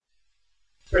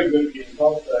Very good to be in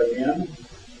Tulsa again.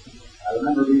 I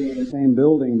remember being in the same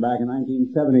building back in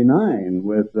 1979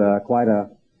 with quite a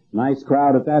nice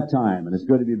crowd at that time, and it's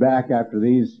good to be back after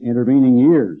these intervening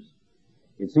years.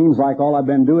 It seems like all I've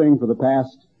been doing for the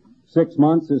past 6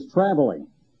 months is traveling,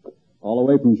 all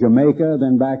the way from Jamaica,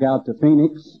 then back out to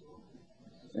Phoenix,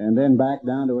 and then back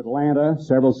down to Atlanta,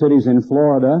 several cities in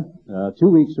Florida, 2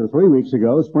 weeks or 3 weeks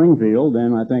ago, Springfield,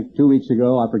 and I think 2 weeks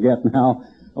ago, I forget now,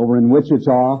 over in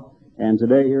Wichita, and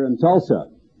today here in Tulsa.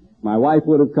 My wife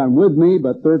would have come with me,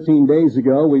 but 13 days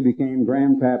ago we became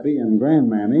grandpappy and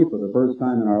grandmammy for the first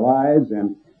time in our lives,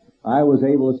 and I was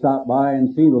able to stop by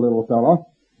and see the little fellow.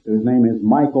 His name is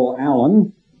Michael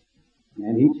Allen,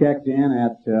 and he checked in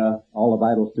at all the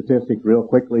vital statistics real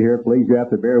quickly here. Please, you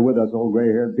have to bear with us, old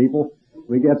gray-haired people.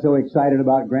 We get so excited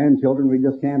about grandchildren we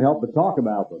just can't help but talk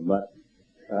about them. But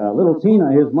little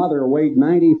Tina, his mother, weighed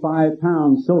 95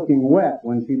 pounds soaking wet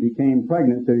when she became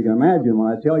pregnant. So you can imagine when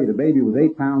I tell you the baby was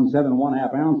 8 pounds,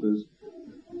 7.5 ounces,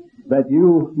 that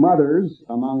you mothers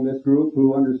among this group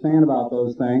who understand about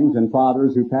those things and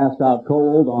fathers who passed out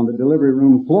cold on the delivery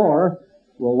room floor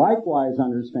will likewise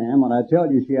understand when I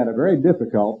tell you she had a very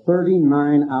difficult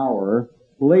 39-hour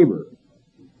labor.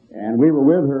 And we were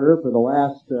with her for the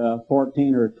last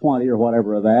 14 or 20 or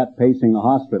whatever of that, pacing the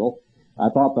hospital. I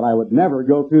thought that I would never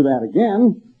go through that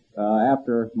again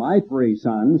after my 3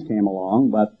 sons came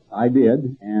along, but I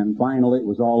did, and finally it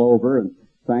was all over, and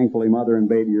thankfully mother and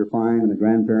baby are fine, and the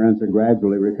grandparents are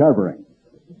gradually recovering.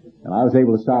 And I was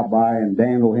able to stop by and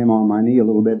dandle him on my knee a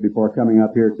little bit before coming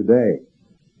up here today.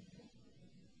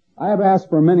 I have asked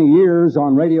for many years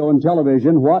on radio and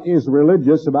television, what is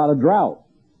religious about a drought?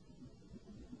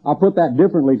 I'll put that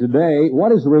differently today.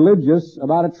 What is religious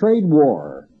about a trade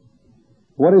war?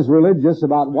 What is religious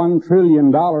about $1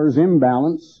 trillion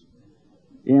imbalance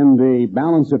in the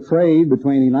balance of trade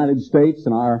between the United States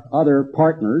and our other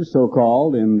partners,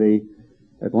 so-called, in the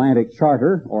Atlantic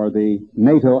Charter, or the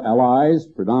NATO allies,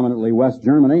 predominantly West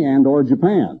Germany and or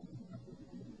Japan?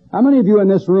 How many of you in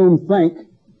this room think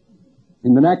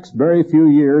in the next very few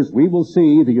years we will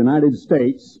see the United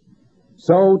States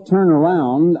so turn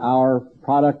around our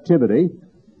productivity,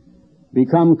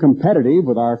 become competitive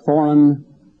with our foreign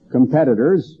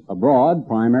competitors abroad,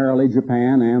 primarily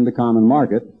Japan and the common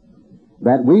market,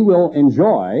 that we will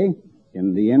enjoy,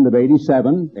 in the end of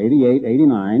 87, 88,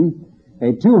 89,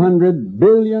 a $200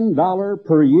 billion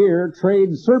per year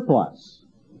trade surplus?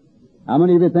 How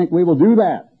many of you think we will do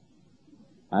that?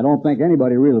 I don't think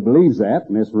anybody really believes that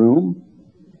in this room.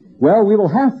 Well, we will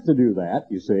have to do that,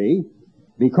 you see,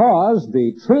 because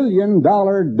the $1 trillion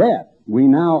debt we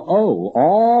now owe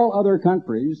all other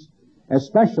countries,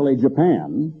 especially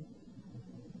Japan,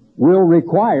 will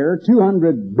require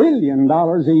 $200 billion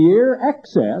a year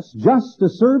excess just to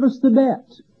service the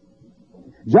debt,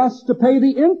 just to pay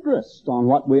the interest on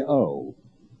what we owe.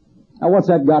 Now, what's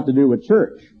that got to do with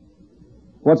church?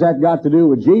 What's that got to do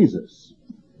with Jesus?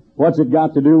 What's it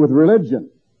got to do with religion?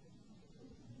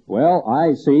 Well,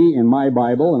 I see in my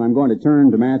Bible, and I'm going to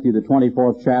turn to Matthew the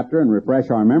 24th chapter and refresh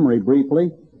our memory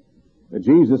briefly, that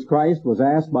Jesus Christ was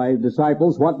asked by his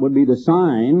disciples what would be the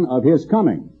sign of his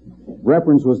coming.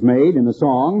 Reference was made in the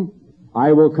song,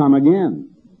 I will come again.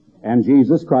 And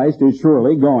Jesus Christ is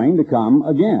surely going to come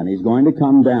again. He's going to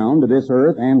come down to this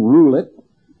earth and rule it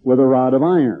with a rod of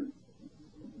iron.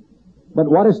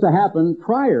 But what is to happen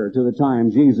prior to the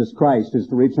time Jesus Christ is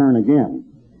to return again?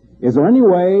 Is there any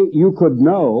way you could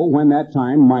know when that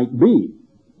time might be?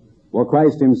 Well,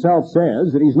 Christ himself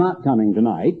says that he's not coming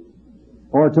tonight,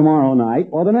 or tomorrow night,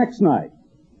 or the next night.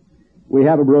 We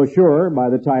have a brochure by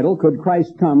the title, Could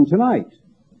Christ Come Tonight?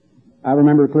 I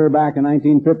remember clear back in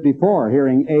 1954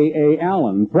 hearing A.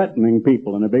 Allen threatening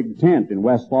people in a big tent in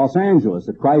West Los Angeles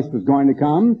that Christ was going to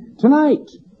come tonight.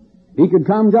 He could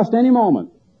come just any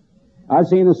moment. I've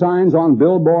seen the signs on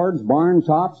billboards, barn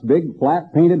tops, big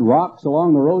flat painted rocks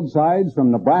along the roadsides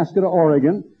from Nebraska to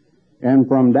Oregon and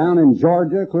from down in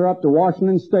Georgia clear up to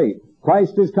Washington State.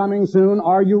 Christ is coming soon.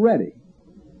 Are you ready?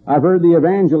 I've heard the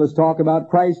evangelists talk about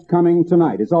Christ coming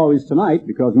tonight. It's always tonight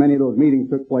because many of those meetings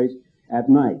took place at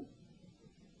night.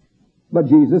 But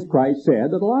Jesus Christ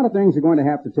said that a lot of things are going to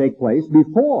have to take place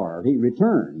before he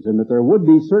returns, and that there would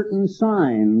be certain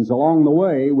signs along the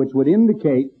way which would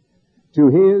indicate to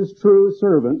his true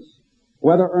servants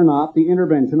whether or not the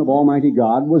intervention of Almighty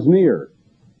God was near.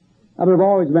 Now, there have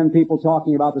always been people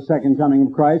talking about the second coming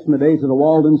of Christ from the days of the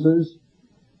Waldenses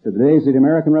to the days of the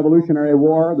American Revolutionary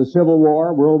War, the Civil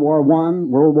War, World War I,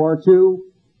 World War II.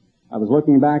 I was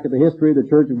looking back at the history of the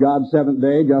Church of God's Seventh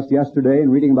Day just yesterday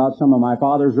and reading about some of my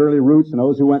father's early roots and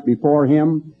those who went before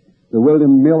him. the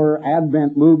William Miller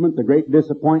Advent movement, the great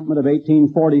disappointment of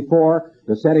 1844,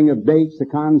 the setting of dates, the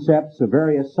concepts of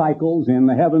various cycles in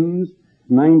the heavens,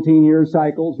 19-year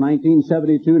cycles,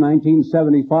 1972,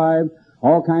 1975,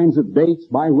 all kinds of dates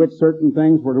by which certain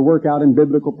things were to work out in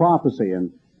biblical prophecy,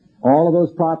 and all of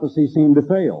those prophecies seemed to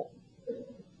fail.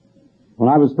 When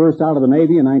I was first out of the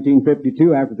Navy in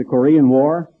 1952 after the Korean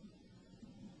War,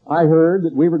 I heard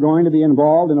that we were going to be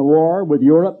involved in a war with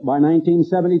Europe by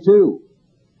 1972.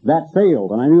 That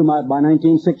failed, and I knew by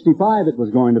 1965 it was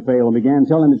going to fail, and began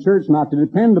telling the church not to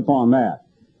depend upon that,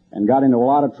 and got into a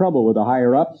lot of trouble with the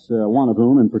higher-ups, one of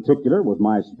whom in particular was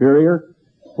my superior,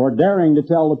 for daring to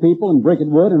tell the people in Bricket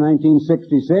Wood in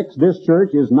 1966, this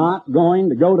church is not going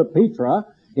to go to Petra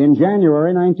in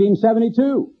January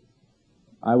 1972.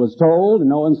 I was told in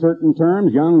no uncertain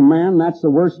terms, young man, that's the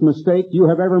worst mistake you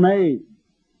have ever made.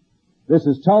 This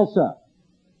is Tulsa,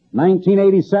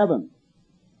 1987.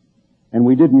 And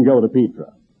we didn't go to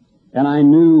Petra. And I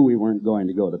knew we weren't going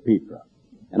to go to Petra.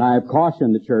 And I have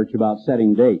cautioned the church about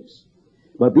setting dates.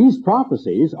 But these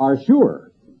prophecies are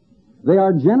sure. They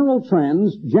are general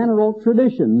trends, general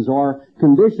traditions, or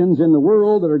conditions in the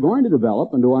world that are going to develop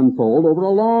and to unfold over a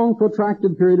long,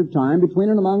 protracted period of time between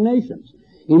and among nations.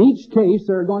 In each case,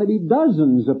 there are going to be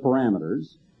dozens of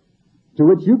parameters to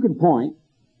which you could point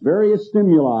various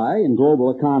stimuli in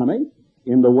global economy,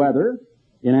 in the weather,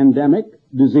 in endemic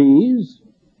disease,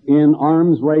 in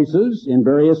arms races, in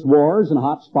various wars and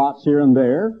hot spots here and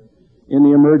there, in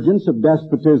the emergence of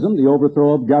despotism, the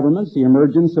overthrow of governments, the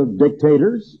emergence of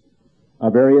dictators,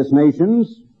 of various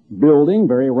nations building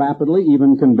very rapidly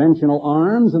even conventional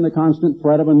arms, and the constant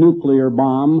threat of a nuclear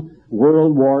bomb,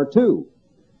 World War II.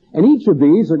 And each of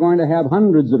these are going to have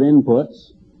hundreds of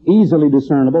inputs, easily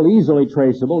discernible, easily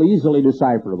traceable, easily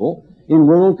decipherable in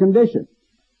world conditions.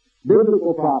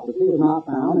 Biblical prophecy is not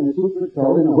found in a secret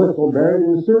code in a whistle buried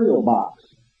in a cereal box.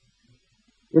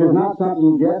 It is not something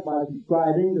you get by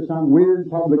subscribing to some weird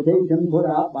publication put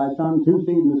out by some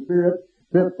two-seed in the spirit,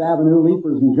 Fifth Avenue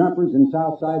leapers and jumpers in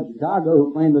Southside Chicago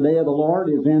who claim the day of the Lord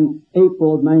is in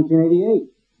April of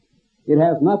 1988. It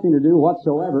has nothing to do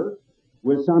whatsoever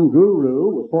with some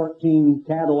guru with 14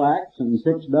 Cadillacs and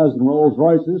 6 dozen Rolls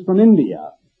Royces from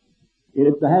India.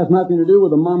 It has nothing to do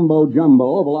with the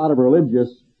mumbo-jumbo of a lot of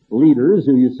religious leaders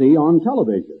who you see on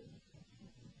television.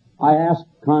 I ask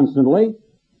constantly,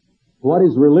 what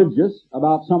is religious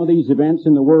about some of these events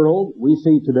in the world we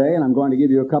see today? And I'm going to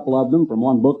give you a couple of them from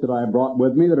one book that I brought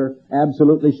with me that are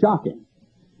absolutely shocking.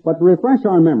 But to refresh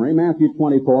our memory, Matthew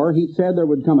 24, he said there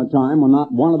would come a time when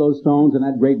not one of those stones in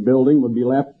that great building would be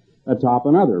left atop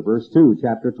another. Verse 2,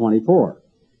 chapter 24.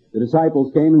 The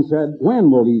disciples came and said, when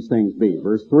will these things be?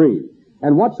 Verse 3.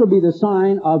 And what shall be the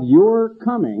sign of your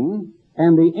coming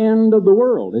and the end of the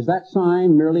world? Is that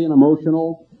sign merely an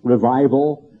emotional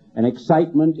revival, an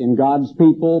excitement in God's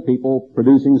people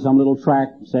producing some little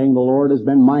tract saying the Lord has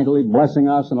been mightily blessing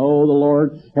us, and oh, the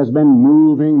Lord has been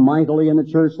moving mightily in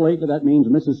the church lately? That means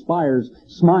Mrs. Spires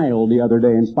smiled the other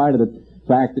day in spite of the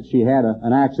fact that she had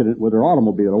an accident with her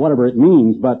automobile, or whatever it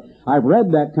means. But I've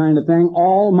read that kind of thing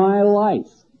all my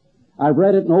life. I've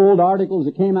read it in old articles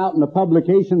that came out in a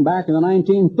publication back in the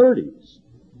 1930s.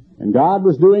 And God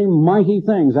was doing mighty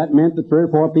things. That meant that 3 or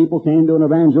 4 people came to an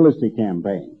evangelistic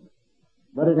campaign.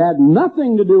 But it had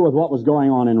nothing to do with what was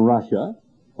going on in Russia,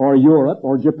 or Europe,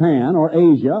 or Japan, or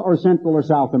Asia, or Central or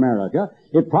South America.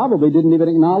 It probably didn't even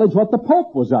acknowledge what the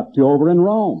Pope was up to over in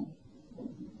Rome.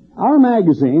 Our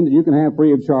magazine that you can have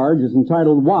free of charge is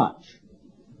entitled Watch.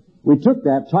 We took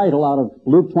that title out of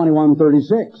Luke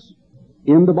 21:36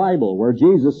 in the Bible, where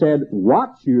Jesus said,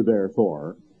 watch you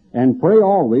therefore, and pray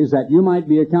always that you might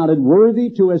be accounted worthy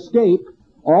to escape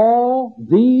all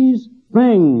these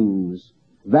things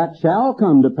that shall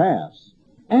come to pass,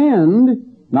 and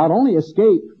not only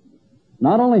escape,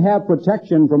 not only have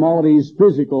protection from all of these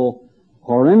physical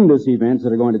horrendous events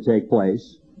that are going to take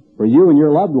place for you and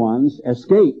your loved ones,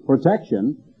 escape,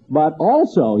 protection, but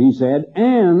also, he said,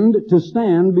 and to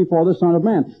stand before the Son of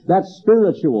Man. That's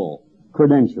spiritual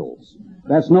credentials.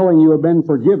 That's knowing you have been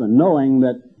forgiven, knowing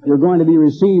that you're going to be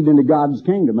received into God's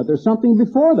kingdom. But there's something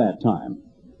before that time,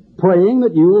 praying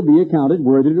that you will be accounted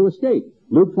worthy to escape.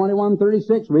 Luke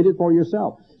 21:36, read it for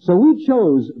yourself. So we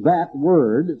chose that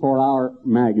word for our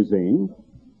magazine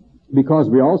because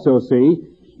we also see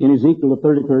in Ezekiel the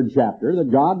 33rd chapter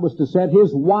that God was to set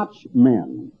his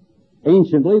watchmen.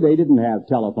 Anciently, they didn't have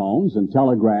telephones and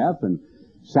telegraph and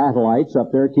satellites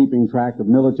up there keeping track of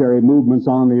military movements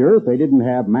on the earth. They didn't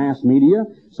have mass media,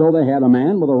 so they had a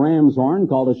man with a ram's horn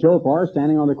called a shofar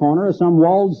standing on the corner of some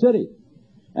walled city.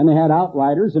 And they had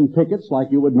outriders and pickets like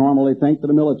you would normally think that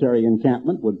a military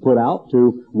encampment would put out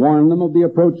to warn them of the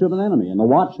approach of an enemy. And the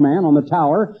watchman on the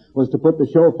tower was to put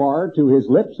the shofar to his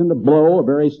lips and to blow a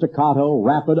very staccato,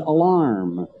 rapid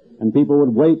alarm. And people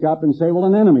would wake up and say, well,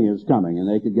 an enemy is coming. And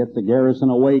they could get the garrison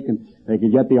awake and they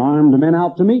could get the armed men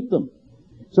out to meet them.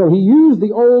 So he used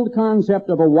the old concept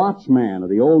of a watchman of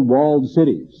the old walled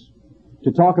cities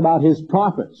to talk about his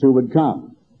prophets who would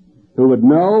come, who would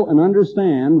know and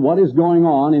understand what is going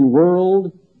on in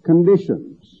world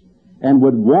conditions and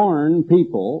would warn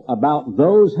people about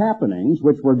those happenings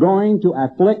which were going to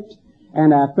afflict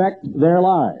and affect their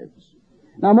lives.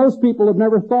 Now, most people have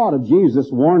never thought of Jesus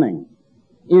warning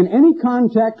in any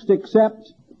context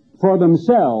except for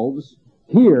themselves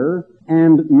here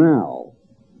and now.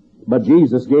 But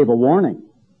Jesus gave a warning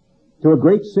to a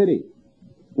great city,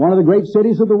 one of the great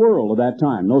cities of the world at that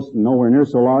time, nowhere near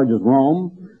so large as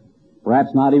Rome, perhaps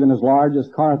not even as large as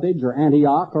Carthage or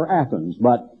Antioch or Athens,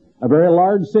 but a very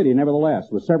large city nevertheless,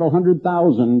 with several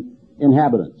 100,000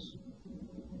 inhabitants.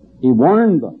 He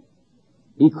warned them.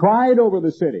 He cried over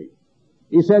the city.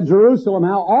 He said, Jerusalem,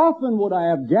 how often would I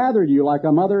have gathered you like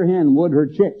a mother hen would her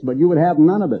chicks, but you would have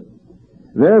none of it.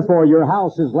 Therefore your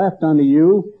house is left unto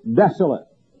you desolate.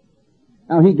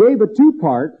 Now he gave a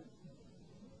two-part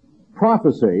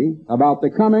prophecy about the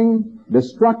coming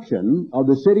destruction of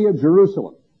the city of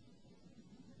Jerusalem.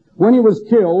 When he was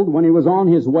killed, when he was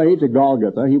on his way to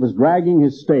Golgotha, he was dragging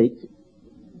his stake,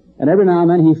 and every now and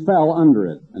then he fell under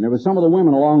it. And there was some of the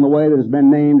women along the way that has been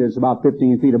named, it's about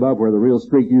 15 feet above where the real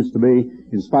street used to be,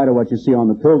 in spite of what you see on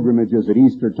the pilgrimages at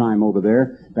Easter time over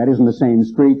there. That isn't the same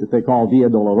street that they call Via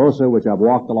Dolorosa, which I've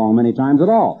walked along many times at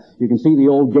all. You can see the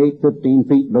old gate 15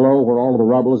 feet below where all of the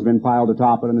rubble has been piled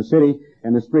atop it in the city,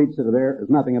 and the streets that are there is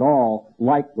nothing at all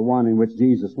like the one in which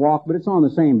Jesus walked, but it's on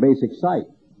the same basic site.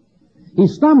 He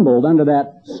stumbled under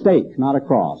that stake, not a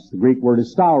cross. The Greek word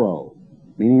is stauro,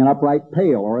 meaning an upright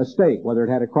pale or a stake. Whether it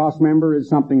had a cross member is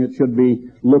something that should be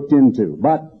looked into.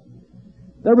 But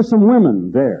there were some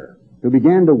women there who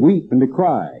began to weep and to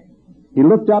cry. He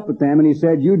looked up at them and he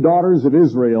said, you daughters of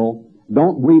Israel,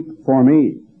 don't weep for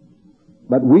me,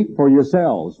 but weep for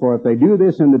yourselves. For if they do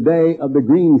this in the day of the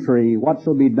green tree, what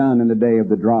shall be done in the day of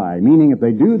the dry? Meaning, if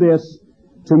they do this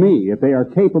to me, if they are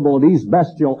capable of these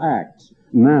bestial acts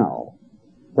now,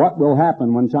 what will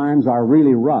happen when times are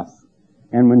really rough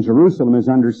and when Jerusalem is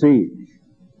under siege?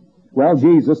 Well,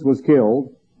 Jesus was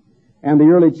killed, and the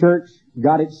early church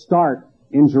got its start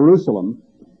in Jerusalem,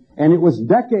 and it was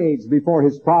decades before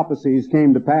his prophecies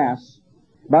came to pass.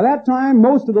 By that time,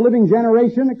 most of the living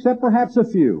generation, except perhaps a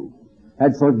few,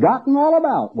 had forgotten all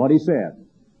about what he said.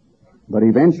 But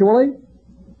eventually,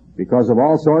 because of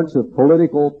all sorts of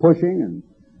political pushing and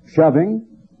shoving,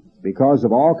 because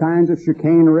of all kinds of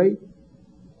chicanery,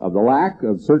 of the lack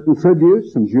of certain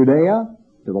tributes from Judea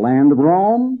to the land of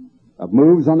Rome, of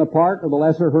moves on the part of the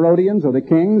lesser Herodians or the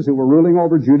kings who were ruling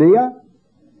over Judea,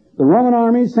 the Roman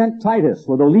army sent Titus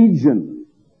with a legion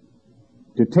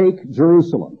to take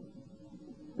Jerusalem.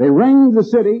 They ringed the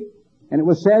city, and it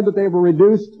was said that they were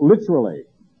reduced literally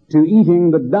to eating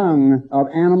the dung of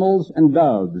animals and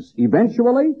doves.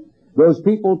 Eventually, those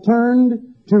people turned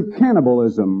to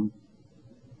cannibalism.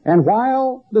 And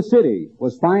while the city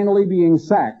was finally being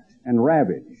sacked and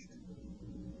ravaged,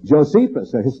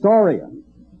 Josephus, a historian,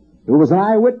 who was an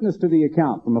eyewitness to the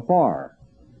account from afar,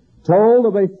 told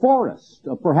of a forest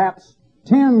of perhaps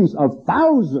tens of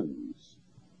thousands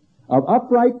of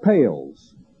upright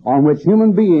pales on which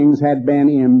human beings had been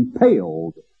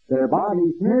impaled, their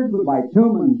bodies smeared with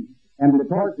bitumen and the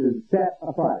torches set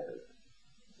afire,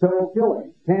 so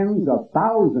killing tens of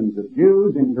thousands of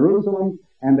Jews in Jerusalem.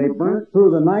 And they burnt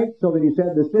through the night, so that he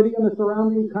said the city and the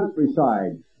surrounding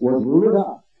countryside was lit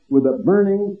up with the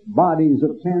burning bodies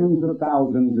of tens of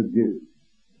thousands of Jews.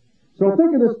 So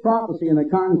think of this prophecy in the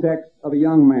context of a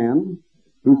young man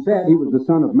who said he was the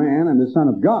Son of Man and the Son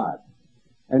of God,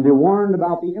 and he warned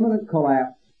about the imminent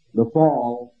collapse, the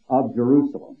fall of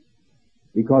Jerusalem,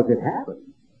 because it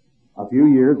happened a few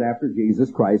years after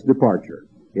Jesus Christ's departure.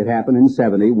 It happened in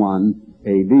 71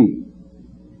 A.D.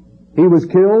 He was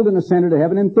killed and ascended to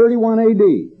heaven in 31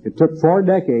 A.D. It took 4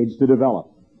 decades to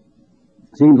develop.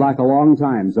 Seems like a long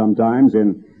time sometimes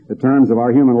in the terms of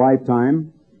our human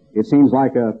lifetime. It seems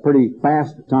like a pretty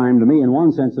fast time to me in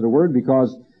one sense of the word,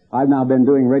 because I've now been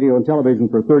doing radio and television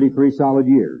for 33 solid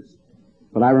years.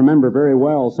 But I remember very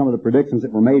well some of the predictions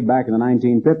that were made back in the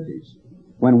 1950s,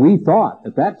 when we thought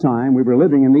at that time we were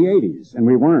living in the 80s, and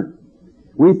we weren't.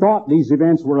 We thought these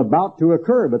events were about to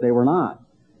occur, but they were not.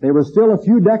 They were still a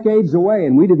few decades away,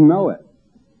 and we didn't know it.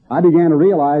 I began to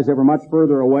realize they were much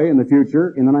further away in the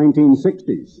future in the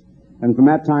 1960s. And from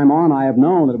that time on, I have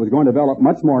known that it was going to develop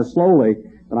much more slowly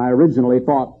than I originally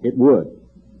thought it would.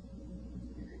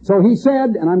 So he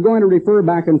said, and I'm going to refer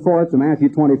back and forth to Matthew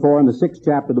 24 and the 6th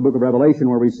chapter of the book of Revelation,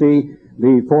 where we see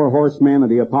the four horsemen of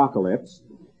the apocalypse.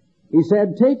 He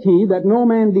said, "Take heed that no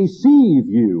man deceive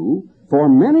you, for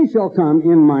many shall come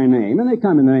in my name," and they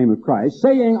come in the name of Christ,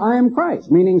 "saying, I am Christ,"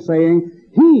 meaning saying,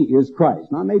 He is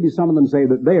Christ. Now, maybe some of them say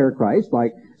that they are Christ,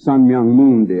 like Sun Myung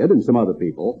Moon did and some other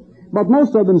people, but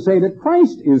most of them say that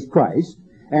Christ is Christ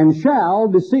and shall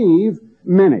deceive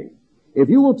many. If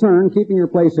you will turn, keeping your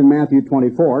place in Matthew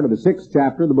 24, to the 6th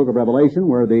chapter of the book of Revelation,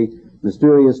 where the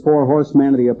mysterious four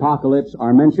horsemen of the apocalypse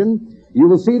are mentioned, you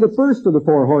will see the first of the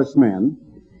four horsemen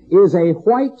is a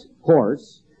white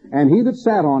horse, and he that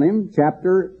sat on him,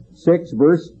 chapter 6,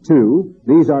 verse 2,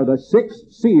 these are the 6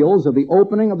 seals of the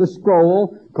opening of the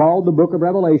scroll called the book of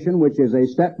Revelation, which is a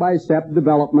step-by-step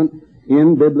development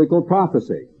in biblical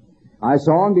prophecy. "I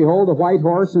saw and behold a white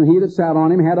horse, and he that sat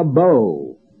on him had a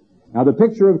bow." Now, the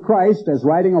picture of Christ as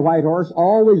riding a white horse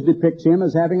always depicts him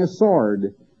as having a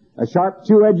sword, a sharp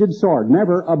two-edged sword,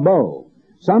 never a bow.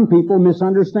 Some people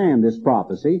misunderstand this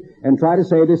prophecy and try to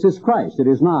say this is Christ. It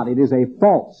is not. It is a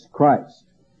false Christ.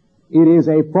 It is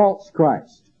a false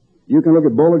Christ. You can look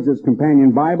at Bulliger's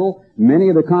Companion Bible, many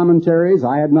of the commentaries.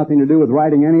 I had nothing to do with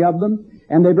writing any of them,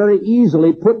 and they very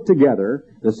easily put together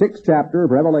the 6th chapter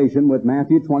of Revelation with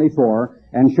Matthew 24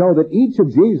 and show that each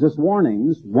of Jesus'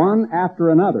 warnings, one after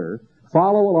another,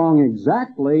 follow along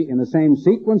exactly in the same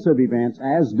sequence of events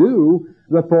as do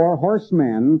the four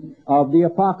horsemen of the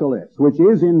apocalypse, which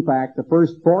is in fact the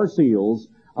first 4 seals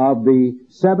of the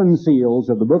 7 seals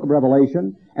of the book of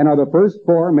Revelation, and are the first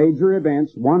 4 major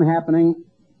events, one happening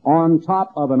on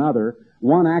top of another,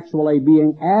 one actually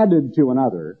being added to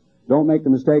another. Don't make the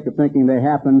mistake of thinking they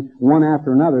happen one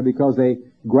after another, because they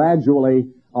gradually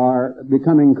are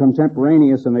becoming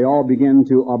contemporaneous and they all begin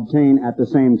to obtain at the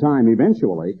same time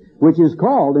eventually, which is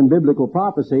called in biblical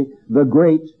prophecy the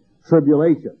Great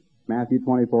Tribulation. Matthew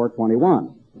 24:21.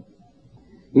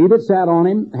 "He that sat on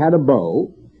him had a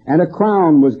bow, and a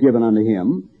crown was given unto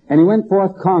him, and he went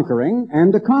forth conquering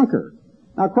and to conquer."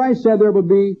 Now, Christ said there would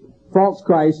be false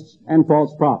Christs and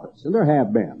false prophets, and there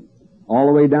have been, all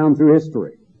the way down through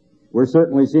history. We're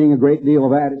certainly seeing a great deal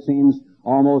of that. It seems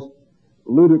almost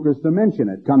ludicrous to mention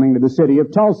it, coming to the city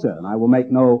of Tulsa, and I will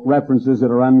make no references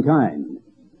that are unkind.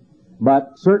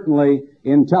 But certainly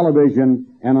in television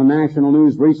and on national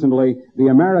news recently, the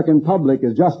American public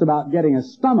is just about getting a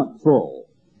stomach full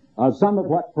of some of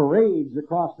what parades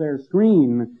across their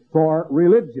screen for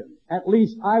religion. At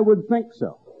least I would think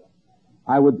so.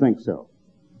 I would think so.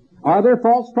 Are there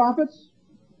false prophets?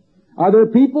 Are there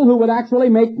people who would actually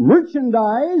make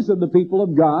merchandise of the people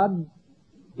of God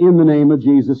in the name of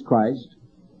Jesus Christ?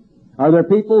 Are there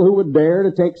people who would dare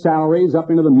to take salaries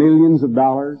up into the millions of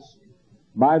dollars,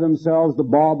 buy themselves the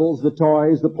baubles, the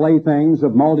toys, the playthings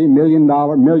of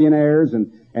multi-million-dollar millionaires,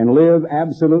 and live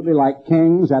absolutely like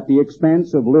kings at the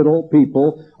expense of little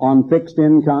people on fixed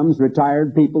incomes,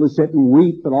 retired people who sit and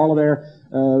weep at all of their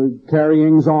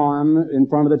carryings on in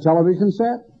front of the television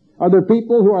set? Are there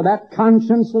people who are that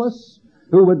conscienceless,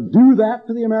 who would do that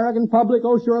to the American public?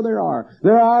 Oh, sure there are.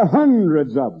 There are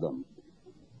hundreds of them.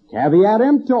 Caveat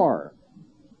emptor.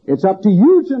 It's up to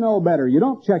you to know better. You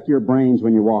don't check your brains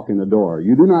when you walk in the door.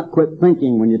 You do not quit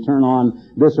thinking when you turn on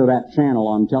this or that channel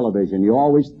on television. You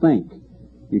always think.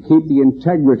 You keep the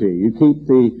integrity. You keep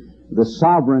the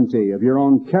sovereignty of your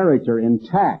own character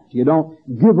intact. You don't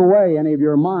give away any of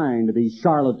your mind to these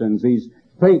charlatans, these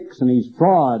fakes and these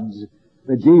frauds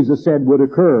that Jesus said would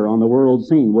occur on the world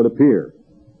scene, would appear.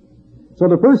 So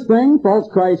the first thing, false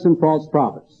Christs and false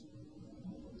prophets.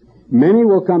 "Many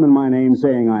will come in my name,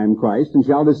 saying, I am Christ, and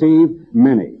shall deceive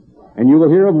many. And you will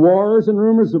hear of wars and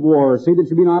rumors of wars. See that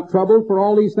you be not troubled, for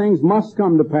all these things must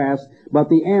come to pass, but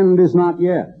the end is not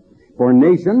yet. For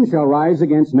nation shall rise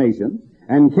against nation,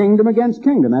 and kingdom against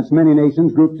kingdom." That's many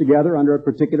nations grouped together under a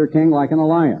particular king, like an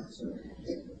alliance.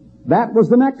 That was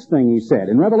the next thing he said.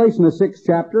 In Revelation, the 6th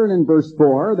chapter, and in verse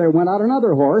 4, "There went out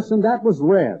another horse, and that was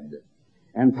red.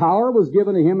 And power was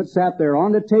given to him that sat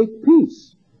thereon to take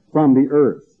peace from the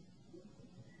earth,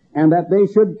 and that they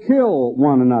should kill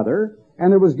one another.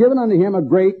 And there was given unto him a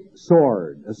great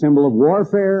sword," a symbol of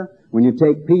warfare. When you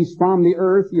take peace from the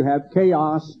earth, you have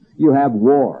chaos, you have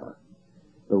war.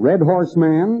 The red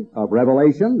horseman of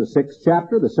Revelation, the 6th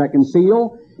chapter, the 2nd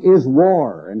seal, is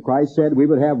war. And Christ said we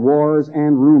would have wars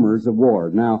and rumors of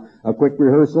wars. Now, a quick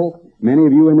rehearsal. Many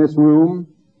of you in this room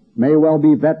may well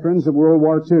be veterans of World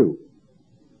War II.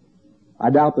 I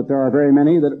doubt that there are very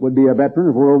many that would be a veteran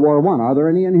of World War I. Are there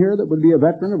any in here that would be a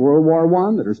veteran of World War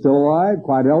I that are still alive,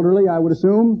 quite elderly, I would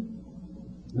assume?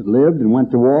 that lived and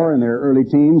went to war in their early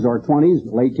teens or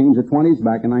 20s, late teens or 20s,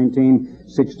 back in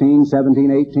 1916,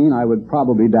 17, 18. I would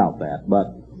probably doubt that,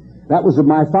 but that was of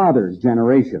my father's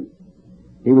generation.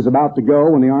 He was about to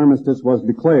go when the armistice was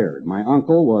declared. My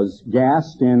uncle was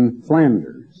gassed in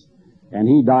Flanders, and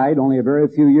he died only a very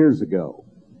few years ago.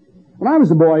 When I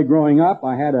was a boy growing up,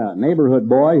 I had a neighborhood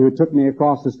boy who took me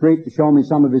across the street to show me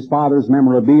some of his father's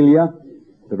memorabilia,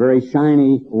 the very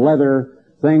shiny leather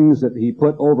things that he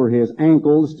put over his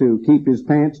ankles to keep his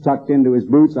pants tucked into his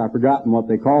boots. I've forgotten what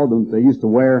they called them. They used to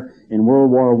wear in World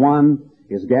War I.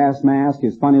 His gas mask,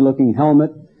 his funny-looking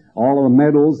helmet, all of the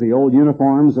medals, the old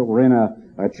uniforms that were in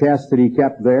a chest that he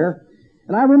kept there.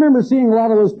 And I remember seeing a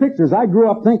lot of those pictures. I grew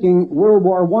up thinking World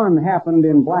War I happened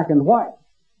in black and white.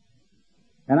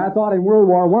 And I thought in World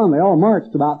War I they all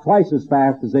marched about twice as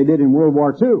fast as they did in World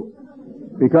War II.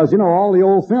 Because, all the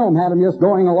old film had them just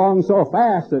going along so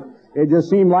fast that it just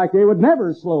seemed like they would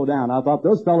never slow down. I thought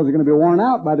those fellows are going to be worn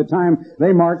out by the time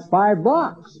they marched 5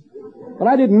 blocks. But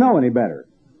I didn't know any better.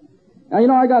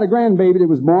 Now, I got a grandbaby that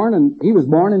was born, and he was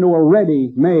born into a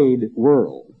ready-made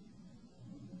world.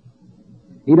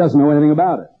 He doesn't know anything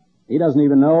about it. He doesn't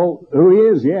even know who he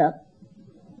is yet.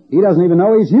 He doesn't even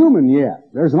know he's human yet.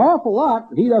 There's an awful lot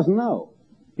that he doesn't know.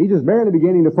 He's just barely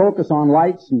beginning to focus on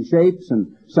lights and shapes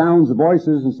and sounds of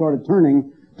voices and sort of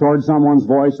turning toward someone's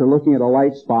voice or looking at a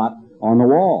light spot on the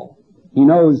wall. He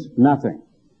knows nothing.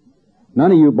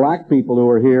 None of you black people who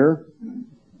are here,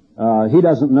 he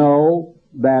doesn't know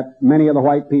that many of the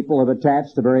white people have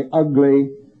attached a very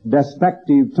ugly,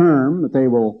 despective term that they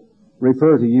will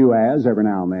refer to you as every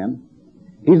now and then.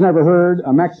 He's never heard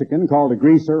a Mexican called a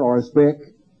greaser or a spick.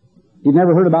 He's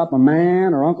never heard about the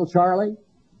man or Uncle Charlie.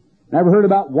 Never heard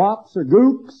about wops or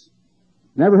gooks.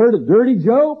 Never heard a dirty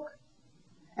joke.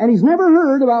 And he's never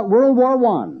heard about World War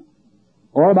I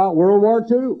or about World War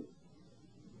II.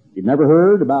 He's never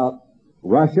heard about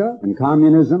Russia and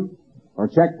communism or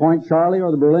Checkpoint Charlie or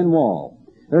the Berlin Wall.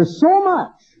 There's so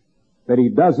much that he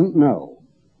doesn't know.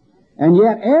 And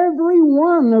yet every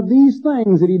one of these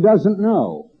things that he doesn't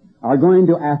know are going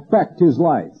to affect his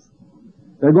life.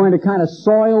 They're going to kind of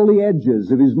soil the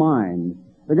edges of his mind.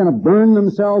 They're going to burn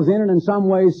themselves in and in some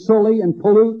ways sully and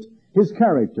pollute his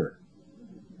character.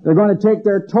 They're going to take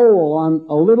their toll on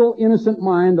a little innocent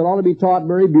mind that ought to be taught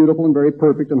very beautiful and very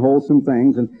perfect and wholesome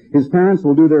things. And his parents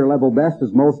will do their level best,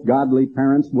 as most godly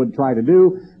parents would try to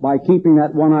do, by keeping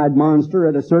that one-eyed monster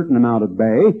at a certain amount of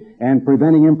bay and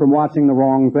preventing him from watching the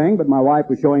wrong thing. But my wife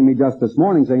was showing me just this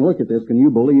morning, saying, look at this, can you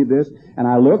believe this? And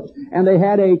I looked, and they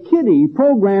had a kiddie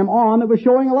program on that was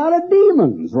showing a lot of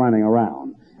demons running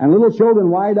around. And little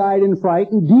children wide-eyed in fright,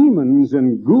 and demons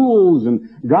and ghouls and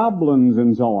goblins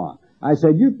and so on. I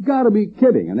said, you've got to be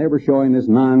kidding. And they were showing this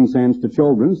nonsense to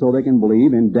children so they can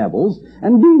believe in devils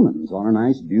and demons on a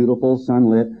nice, beautiful,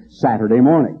 sunlit Saturday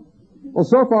morning. Well,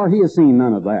 so far he has seen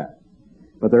none of that.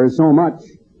 But there is so much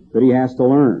that he has to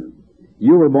learn.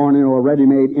 You were born into a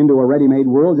ready-made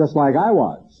world just like I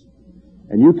was.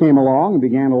 And you came along and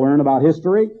began to learn about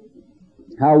history.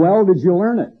 How well did you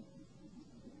learn it?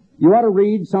 You ought to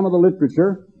read some of the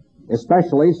literature,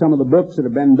 especially some of the books that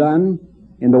have been done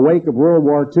in the wake of World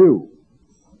War II,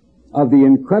 of the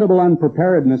incredible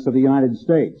unpreparedness of the United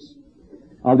States,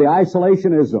 of the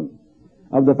isolationism,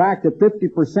 of the fact that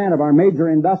 50% of our major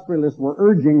industrialists were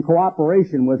urging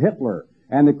cooperation with Hitler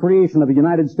and the creation of the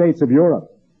United States of Europe,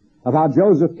 of how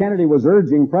Joseph Kennedy was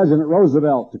urging President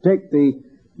Roosevelt to take the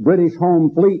British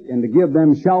home fleet and to give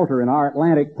them shelter in our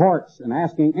Atlantic ports and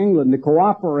asking England to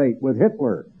cooperate with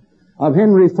Hitler, of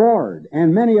Henry Ford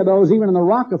and many of those even in the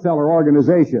Rockefeller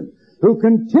organization who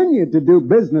continued to do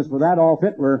business with Adolf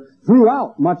Hitler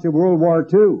throughout much of World War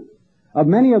II, of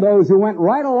many of those who went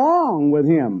right along with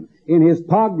him in his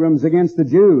pogroms against the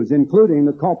Jews, including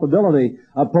the culpability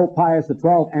of Pope Pius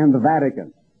XII and the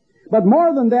Vatican. But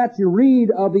more than that, you read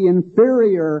of the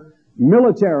inferior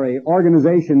military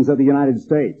organizations of the United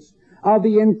States, of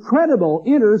the incredible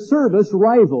inter-service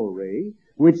rivalry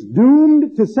which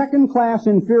doomed to second-class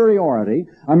inferiority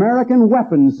American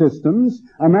weapon systems,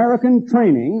 American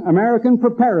training, American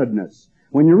preparedness.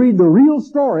 When you read the real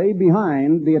story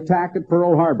behind the attack at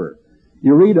Pearl Harbor,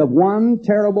 you read of one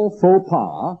terrible faux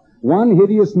pas, one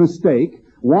hideous mistake,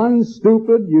 one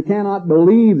stupid, you cannot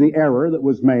believe the error that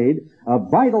was made, a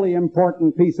vitally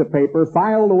important piece of paper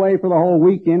filed away for the whole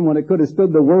weekend when it could have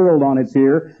stood the world on its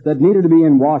ear that needed to be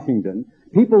in Washington.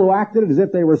 People who acted as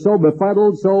if they were so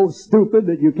befuddled, so stupid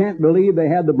that you can't believe they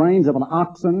had the brains of an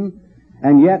oxen,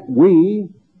 and yet we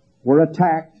were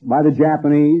attacked by the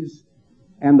Japanese,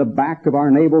 and the back of our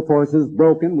naval forces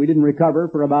broken. We didn't recover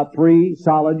for about 3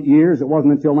 solid years. It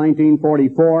wasn't until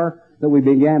 1944 that we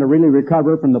began to really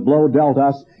recover from the blow dealt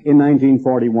us in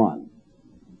 1941.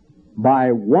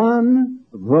 By one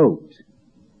vote,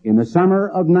 in the summer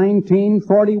of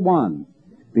 1941,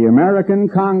 the American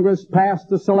Congress passed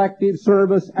the Selective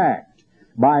Service Act.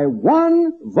 By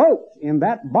one vote in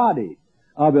that body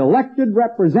of elected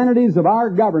representatives of our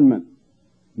government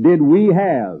did we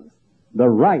have the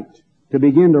right to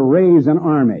begin to raise an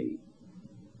army.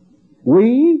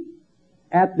 We,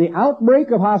 at the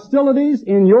outbreak of hostilities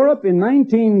in Europe in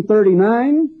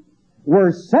 1939,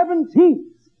 were 17th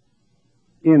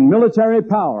in military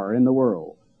power in the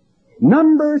world.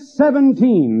 Number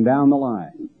 17 down the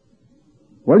line.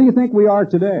 Where do you think we are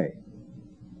today?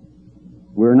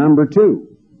 We're number 2.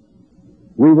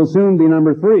 We will soon be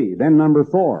number 3, then number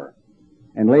 4,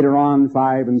 and later on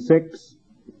 5 and 6.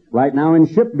 Right now in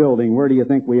shipbuilding, where do you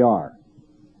think we are?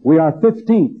 We are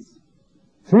 15th.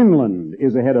 Finland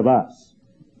is ahead of us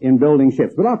in building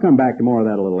ships, but I'll come back to more of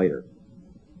that a little later.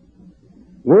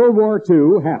 World War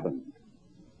II happened.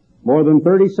 More than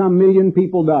 30-some million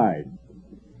people died.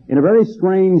 In a very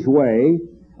strange way,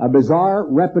 a bizarre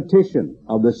repetition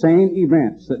of the same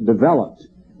events that developed,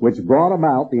 which brought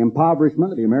about the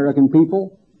impoverishment of the American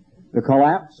people, the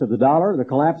collapse of the dollar, the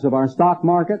collapse of our stock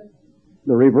market,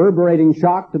 the reverberating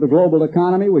shock to the global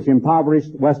economy, which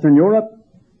impoverished Western Europe,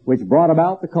 which brought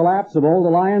about the collapse of old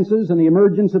alliances and the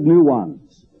emergence of new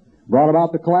ones, brought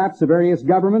about the collapse of various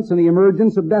governments and the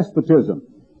emergence of despotism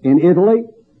in Italy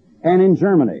and in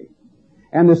Germany.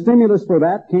 And the stimulus for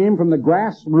that came from the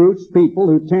grassroots people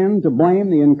who tend to blame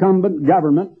the incumbent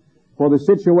government for the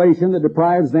situation that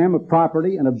deprives them of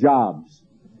property and of jobs.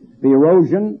 The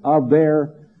erosion of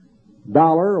their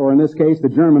dollar, or in this case the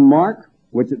German mark,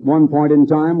 which at one point in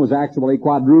time was actually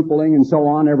quadrupling and so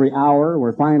on every hour,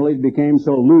 where finally it became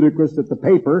so ludicrous that the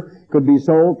paper could be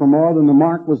sold for more than the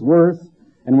mark was worth,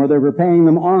 and where they were paying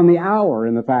them on the hour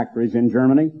in the factories in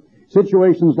Germany.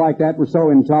 Situations like that were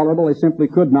so intolerable they simply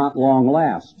could not long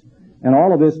last. And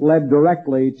all of this led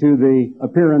directly to the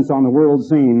appearance on the world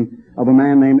scene of a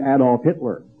man named Adolf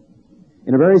Hitler.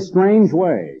 In a very strange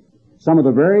way, some of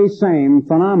the very same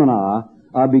phenomena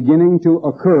are beginning to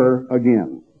occur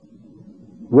again.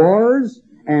 Wars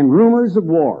and rumors of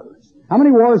wars. How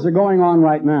many wars are going on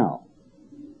right now?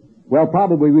 Well,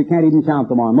 probably we can't even count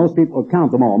them all. Most people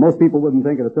count them all. Most people wouldn't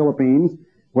think of the Philippines,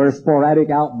 where sporadic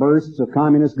outbursts of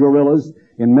communist guerrillas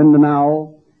in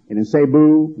Mindanao and in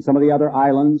Cebu and some of the other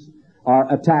islands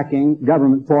are attacking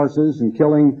government forces and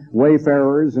killing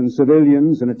wayfarers and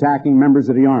civilians and attacking members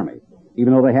of the army,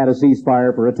 even though they had a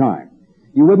ceasefire for a time.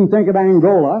 You wouldn't think of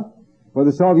Angola, where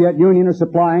the Soviet Union is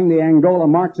supplying the Angola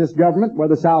Marxist government, where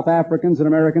the South Africans and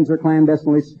Americans are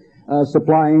clandestinely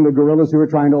supplying the guerrillas who are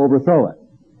trying to overthrow it.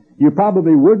 You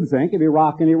probably would think of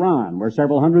Iraq and Iran, where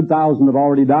several 100,000 have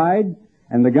already died,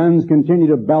 and the guns continue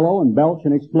to bellow and belch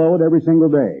and explode every single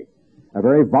day. A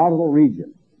very volatile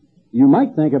region. You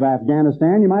might think of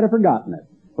Afghanistan, you might have forgotten it,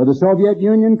 where the Soviet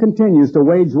Union continues to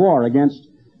wage war against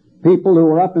people who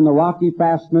are up in the rocky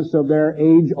fastness of their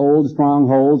age-old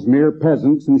strongholds, mere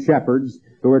peasants and shepherds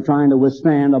who are trying to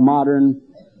withstand a modern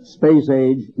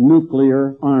space-age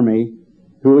nuclear army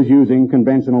who is using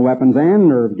conventional weapons and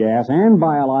nerve gas and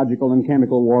biological and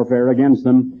chemical warfare against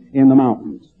them in the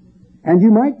mountains. And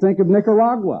you might think of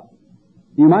Nicaragua.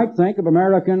 You might think of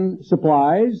American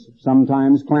supplies,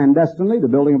 sometimes clandestinely, the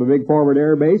building of a big forward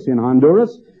air base in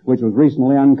Honduras, which was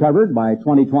recently uncovered by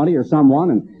 2020 or someone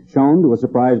and shown to a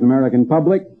surprised American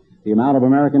public, the amount of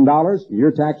American dollars,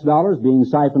 your tax dollars, being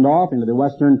siphoned off into the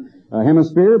Western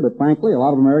Hemisphere. But frankly, a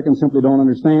lot of Americans simply don't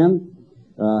understand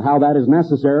how that is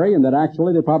necessary, and that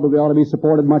actually they probably ought to be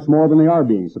supported much more than they are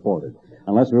being supported.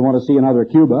 Unless we want to see another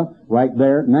Cuba right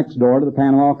there next door to the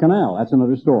Panama Canal. That's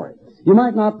another story. You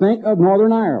might not think of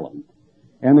Northern Ireland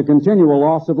and the continual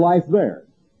loss of life there.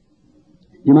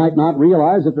 You might not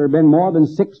realize that there have been more than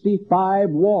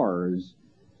 65 wars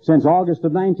since August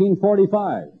of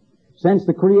 1945, since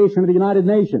the creation of the United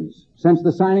Nations, since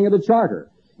the signing of the Charter,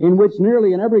 in which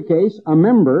nearly in every case a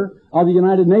member of the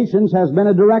United Nations has been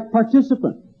a direct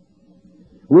participant.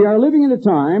 We are living in a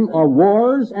time of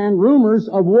wars and rumors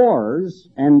of wars,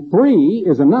 and 3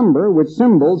 is a number which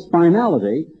signals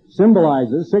finality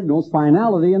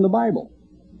in the Bible.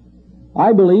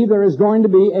 I believe there is going to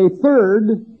be a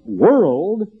third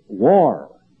world war.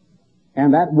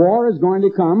 And that war is going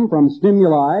to come from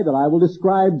stimuli that I will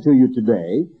describe to you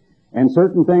today, and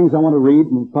certain things I want to read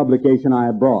from the publication I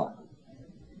have brought.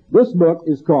 This book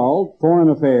is called Foreign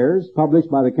Affairs,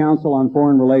 published by the Council on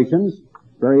Foreign Relations,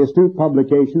 very astute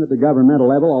publication at the governmental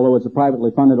level, although it's a privately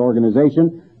funded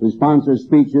organization who sponsors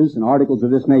speeches and articles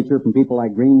of this nature from people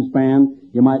like Greenspan.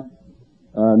 You might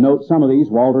note some of these: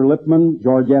 Walter Lippmann,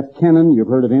 George F. Kennan, you've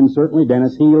heard of him certainly,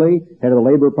 Dennis Healey, head of the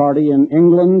Labor Party in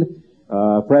England,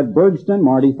 Fred Bergston,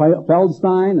 Marty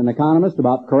Feldstein, an economist,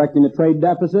 about correcting the trade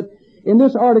deficit. In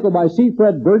this article by C.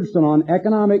 Fred Bergston on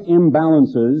economic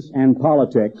imbalances and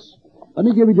politics, let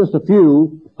me give you just a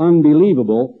few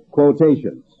unbelievable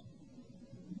quotations.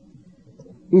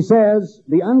 He says,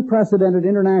 the unprecedented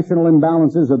international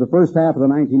imbalances of the first half of the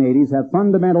 1980s have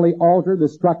fundamentally altered the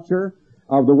structure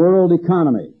of the world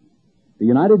economy. The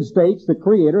United States, the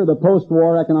creator of the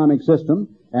post-war economic system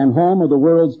and home of the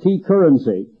world's key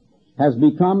currency, has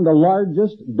become the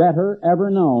largest debtor ever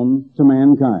known to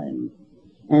mankind.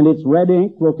 And its red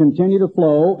ink will continue to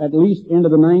flow at least into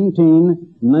the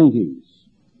 1990s.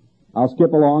 I'll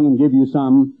skip along and give you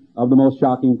some of the most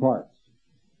shocking parts.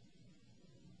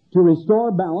 To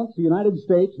restore balance, the United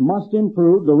States must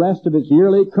improve the rest of its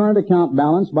yearly current account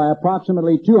balance by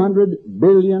approximately $200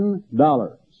 billion.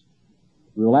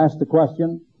 We will ask the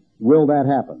question, will that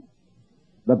happen?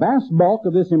 The vast bulk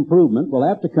of this improvement will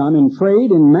have to come in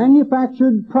trade in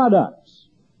manufactured products,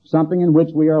 something in which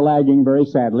we are lagging very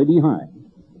sadly behind.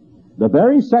 The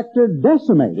very sector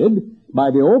decimated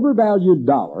by the overvalued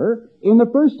dollar in the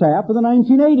first half of the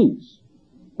 1980s.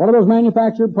 What are those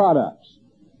manufactured products?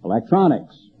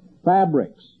 Electronics,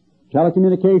 fabrics,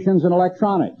 telecommunications and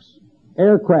electronics.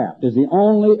 Aircraft is the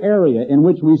only area in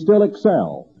which we still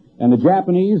excel, and the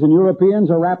Japanese and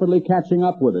Europeans are rapidly catching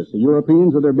up with us. The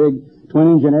Europeans with their big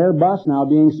twin-engine Airbus now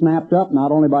being snapped up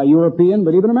not only by European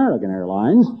but even American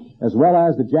airlines, as well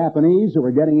as the Japanese who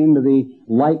are getting into the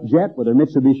light jet with their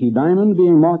Mitsubishi Diamond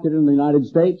being marketed in the United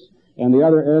States, and the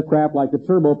other aircraft like the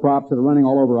turboprops that are running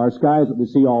all over our skies that we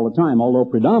see all the time, although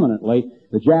predominantly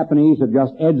the Japanese have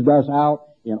just edged us out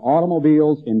in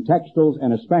automobiles, in textiles,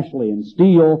 and especially in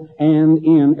steel and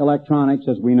in electronics,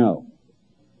 as we know,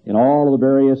 in all of the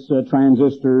various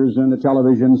transistors and the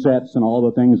television sets and all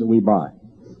the things that we buy.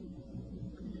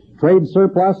 Trade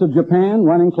surplus of Japan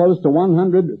running close to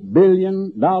 $100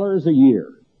 billion a year.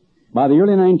 By the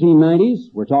early 1990s,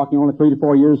 we're talking only 3 to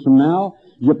 4 years from now,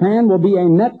 Japan will be a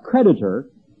net creditor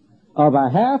of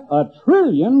 $500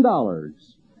 billion,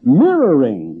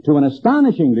 mirroring to an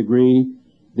astonishing degree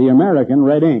the American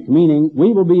red ink, meaning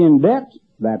we will be in debt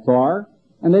that far,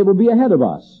 and they will be ahead of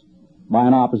us by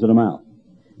an opposite amount.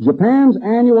 Japan's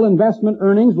annual investment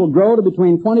earnings will grow to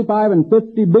between 25 and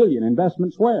 50 billion.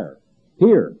 Investments where?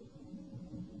 Here.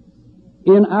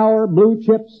 In our blue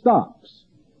chip stocks,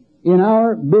 in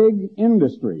our big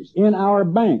industries, in our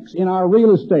banks, in our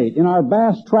real estate, in our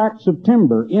vast tracts of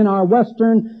timber, in our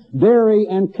western dairy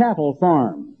and cattle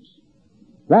farms.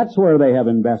 That's where they have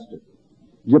invested.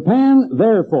 Japan,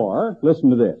 therefore,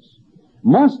 listen to this,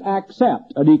 must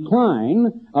accept a decline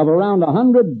of around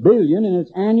 100 billion in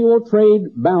its annual trade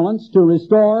balance to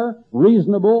restore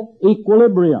reasonable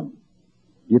equilibrium.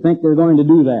 You think they're going to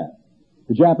do that?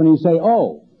 The Japanese say,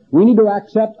 oh, we need to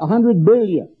accept 100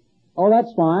 billion. Oh,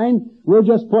 that's fine. We'll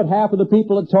just put half of the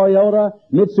people at Toyota,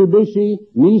 Mitsubishi,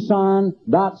 Nissan,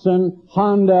 Datsun,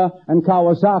 Honda, and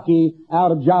Kawasaki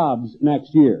out of jobs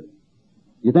next year.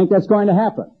 You think that's going to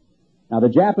happen? Now, the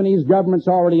Japanese government's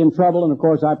already in trouble, and of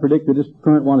course I predict that this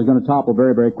current one is going to topple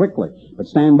very, very quickly. But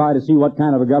stand by to see what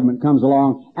kind of a government comes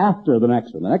along after the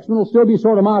next one. The next one will still be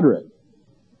sort of moderate.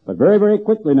 But very, very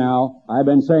quickly now, I've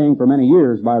been saying for many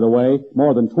years, by the way,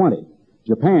 more than 20,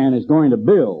 Japan is going to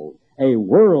build a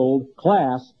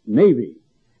world-class Navy.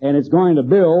 And it's going to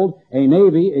build a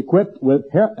Navy equipped with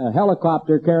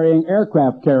helicopter-carrying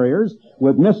aircraft carriers,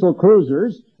 with missile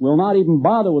cruisers, will not even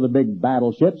bother with the big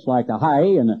battleships like the Hai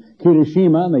and the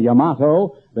Kirishima and the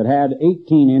Yamato that had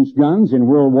 18-inch guns in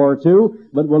World War II,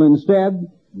 but will instead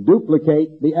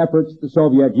duplicate the efforts the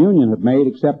Soviet Union have made,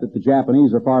 except that the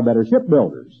Japanese are far better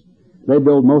shipbuilders. They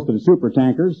build most of the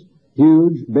supertankers,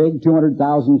 huge, big,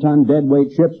 200,000-ton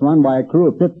deadweight ships run by a crew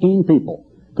of 15 people,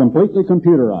 completely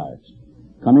computerized,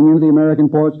 coming into the American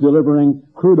ports delivering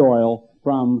crude oil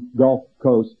from Gulf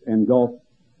Coast and Gulf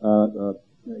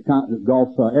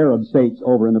Arab states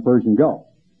over in the Persian Gulf.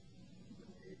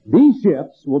 These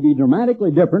ships will be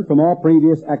dramatically different from all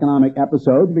previous economic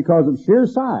episodes because of sheer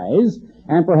size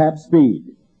and perhaps speed.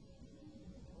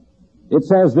 It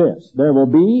says this, there will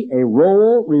be a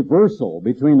role reversal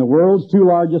between the world's two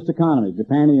largest economies,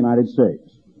 Japan and the United States.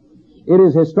 It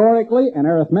is historically and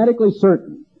arithmetically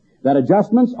certain that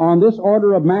adjustments on this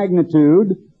order of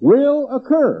magnitude will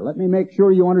occur. Let me make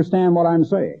sure you understand what I'm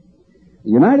saying.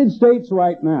 The United States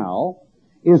right now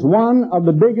is one of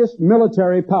the biggest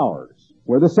military powers.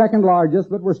 We're the second largest,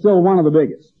 but we're still one of the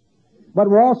biggest. But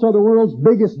we're also the world's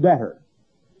biggest debtor.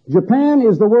 Japan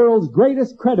is the world's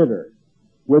greatest creditor,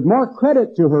 with more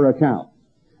credit to her account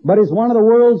but is one of the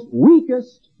world's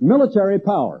weakest military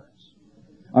powers.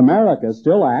 America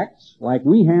still acts like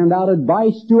we hand out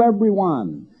advice to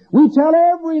everyone. We tell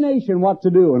every nation what to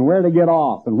do and where to get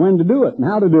off and when to do it and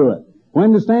how to do it,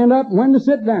 when to stand up and when to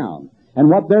sit down and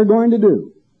what they're going to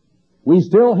do. We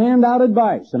still hand out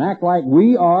advice and act like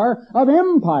we are of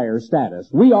empire status.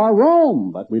 We are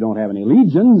Rome, but we don't have any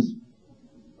legions.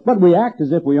 But we act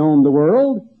as if we own the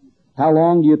world. How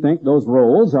long do you think those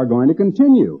roles are going to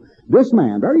continue? This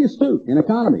man, very astute in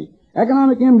economy,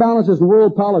 economic imbalances in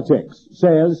world politics,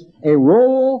 says a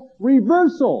role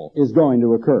reversal is going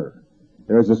to occur.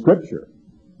 There's a scripture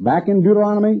back in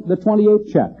Deuteronomy, the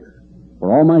 28th chapter,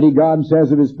 where Almighty God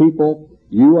says of His people,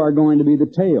 you are going to be the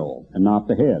tail and not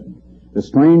the head. The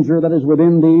stranger that is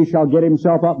within thee shall get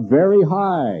himself up very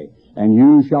high, and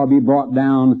you shall be brought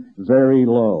down very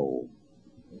low.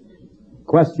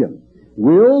 Question.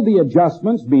 Will the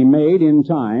adjustments be made in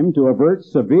time to avert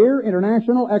severe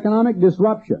international economic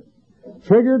disruption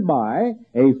triggered by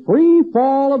a free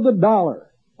fall of the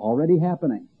dollar already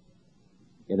happening?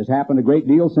 It has happened a great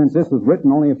deal since this was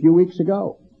written only a few weeks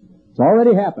ago. It's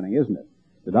already happening, isn't it?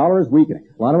 The dollar is weakening.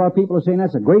 A lot of our people are saying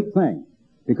that's a great thing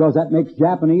because that makes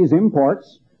Japanese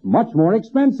imports much more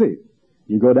expensive.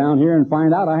 You go down here and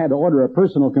find out I had to order a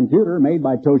personal computer made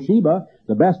by Toshiba,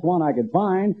 the best one I could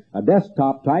find, a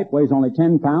desktop type, weighs only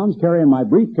 10 pounds, carry in my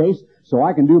briefcase so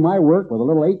I can do my work with a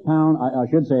little 8-pound, I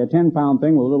should say a 10-pound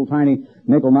thing with a little tiny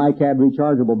nickel NiCad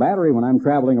rechargeable battery when I'm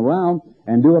traveling around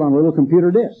and do it on a little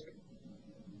computer disk.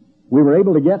 We were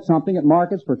able to get something at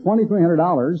markets for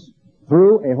 $2,300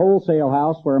 through a wholesale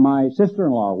house where my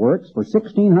sister-in-law works for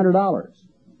 $1,600.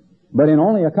 But in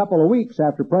only a couple of weeks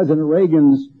after President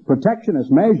Reagan's protectionist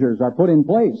measures are put in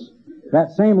place,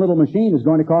 that same little machine is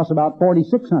going to cost about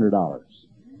 $4,600.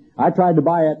 I tried to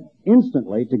buy it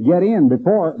instantly to get in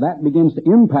before that begins to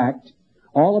impact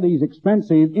all of these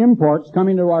expensive imports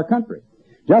coming to our country.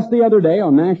 Just the other day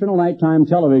on national nighttime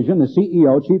television, the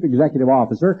CEO, Chief Executive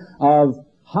Officer of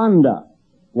Honda,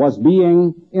 was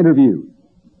being interviewed.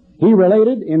 He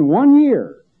related in 1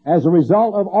 year, as a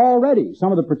result of already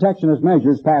some of the protectionist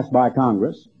measures passed by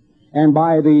Congress and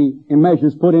by the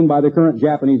measures put in by the current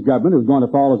Japanese government, who's going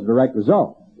to fall as a direct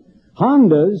result,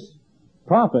 Honda's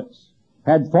profits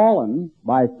had fallen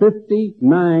by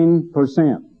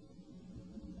 59%.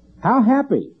 How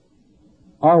happy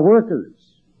are workers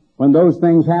when those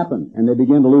things happen and they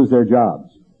begin to lose their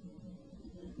jobs?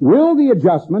 Will the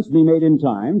adjustments be made in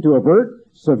time to avert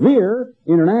severe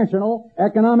international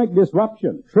economic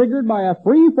disruption triggered by a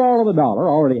free fall of the dollar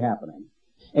already happening,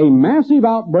 a massive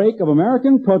outbreak of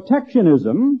American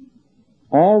protectionism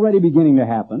already beginning to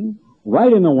happen,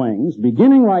 right in the wings,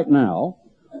 beginning right now,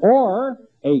 or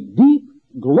a deep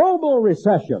global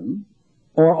recession,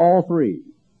 or all three?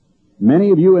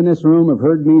 Many of you in this room have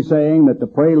heard me saying that the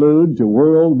prelude to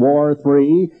World War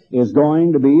III is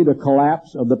going to be the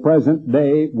collapse of the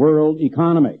present-day world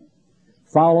economy,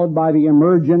 followed by the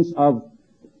emergence of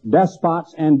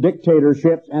despots and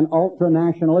dictatorships and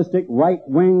ultra-nationalistic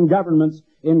right-wing governments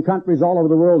in countries all over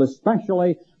the world,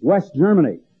 especially West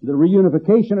Germany, the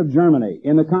reunification of Germany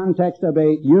in the context of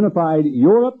a unified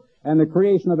Europe and the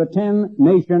creation of a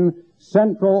 10-nation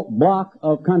central block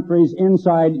of countries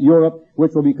inside Europe,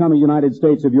 which will become a United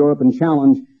States of Europe and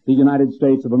challenge the United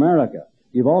States of America.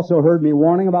 You've also heard me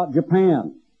warning about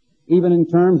Japan, even in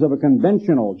terms of a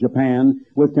conventional Japan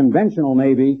with conventional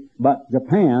Navy, but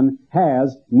Japan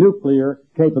has nuclear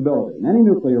capability, many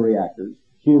nuclear reactors.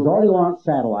 She has already launched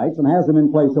satellites and has them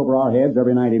in place over our heads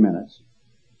every 90 minutes.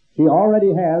 She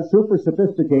already has super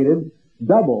sophisticated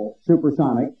double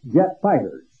supersonic jet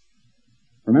fighters.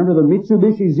 Remember the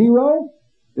Mitsubishi Zero?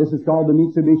 This is called the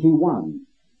Mitsubishi One,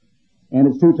 and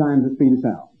it's 2 times the speed of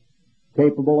sound,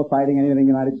 capable of fighting anything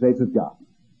the United States has got.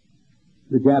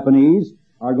 The Japanese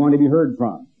are going to be heard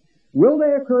from. Will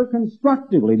they occur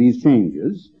constructively, these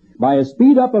changes, by a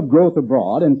speed up of growth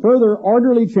abroad and further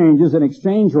orderly changes in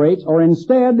exchange rates, or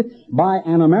instead by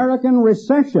an American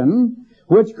recession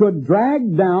which could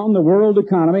drag down the world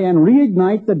economy and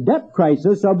reignite the debt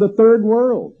crisis of the third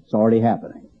world? It's already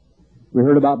happening. We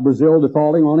heard about Brazil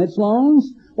defaulting on its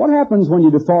loans. What happens when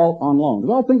you default on loans?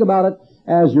 Well, think about it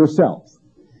as yourself.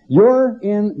 You're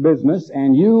in business,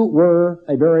 and you were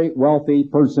a very wealthy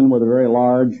person with a very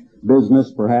large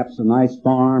business, perhaps a nice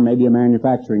farm, maybe a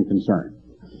manufacturing concern.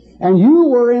 And you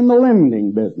were in the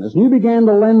lending business, and you began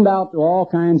to lend out to all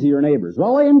kinds of your neighbors.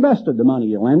 Well, they invested the money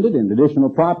you lended in additional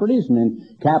properties and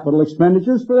in capital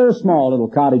expenditures for their small little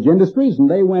cottage industries, and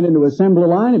they went into assembly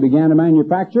line and began to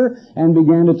manufacture and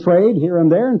began to trade here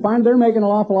and there and find they're making an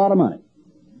awful lot of money.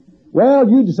 Well,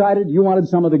 you decided you wanted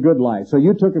some of the good life, so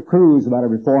you took a cruise about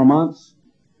every 4 months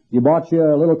You bought you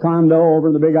a little condo over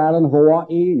in the big island of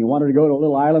Hawaii, and you wanted to go to a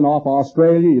little island off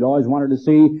Australia. You'd always wanted to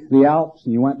see the Alps,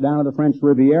 and you went down to the French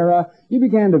Riviera. You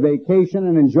began to vacation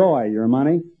and enjoy your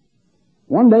money.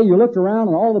 One day you looked around,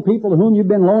 and all the people to whom you'd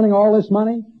been loaning all this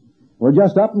money were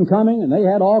just up and coming, and they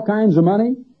had all kinds of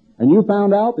money, and you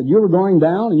found out that you were going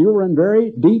down, and you were in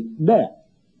very deep debt,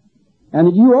 and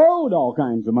that you owed all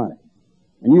kinds of money,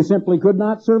 and you simply could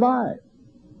not survive.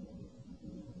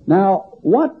 Now,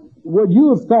 what would you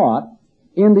have thought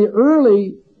in the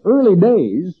early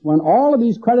days when all of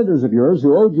these creditors of yours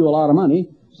who owed you a lot of money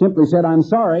simply said, "I'm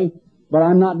sorry, but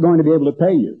I'm not going to be able to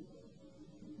pay you"?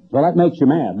 Well, that makes you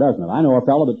mad, doesn't it? I know a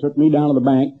fellow that took me down to the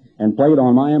bank and played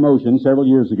on my emotions several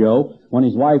years ago when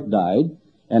his wife died,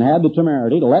 and had the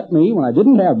temerity to let me, when I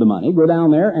didn't have the money, go down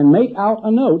there and make out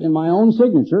a note in my own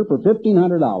signature for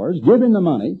 $1,500, give him the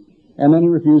money, and then he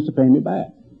refused to pay me back.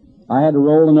 I had to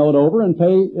roll the note over and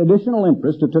pay additional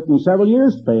interest. It took me several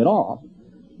years to pay it off.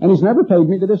 And he's never paid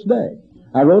me to this day.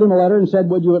 I wrote him a letter and said,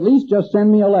 "Would you at least just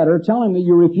send me a letter telling me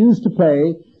you refused to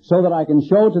pay so that I can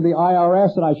show to the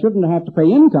IRS that I shouldn't have to pay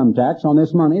income tax on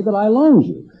this money that I loaned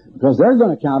you, because they're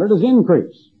going to count it as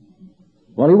increase."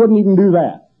 Well, he wouldn't even do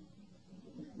that.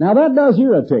 Now, that does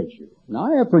irritate you.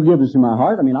 Now, I have forgiveness in my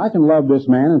heart. I mean, I can love this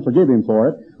man and forgive him for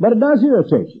it, but it does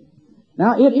irritate you.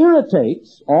 Now, it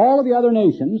irritates all of the other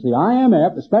nations, the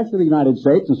IMF, especially the United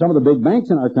States, and some of the big banks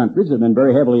in our countries that have been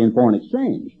very heavily in foreign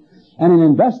exchange and in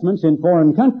investments in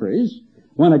foreign countries,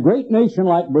 when a great nation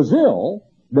like Brazil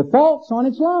defaults on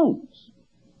its loans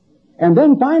and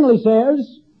then finally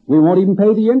says, "We won't even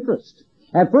pay the interest."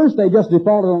 At first, they just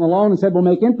defaulted on the loan and said, "We'll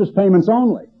make interest payments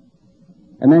only."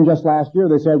 And then just last year,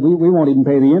 they said, we won't even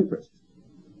pay the interest.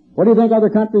 What do you think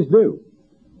other countries do?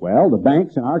 Well, the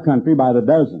banks in our country, by the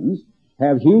dozens,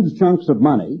 have huge chunks of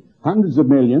money, hundreds of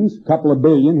millions, a couple of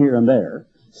billion here and there,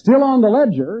 still on the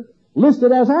ledger,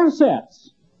 listed as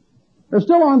assets. They're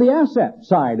still on the asset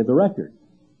side of the record.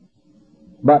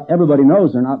 But everybody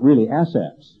knows they're not really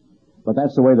assets. But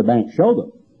that's the way the banks show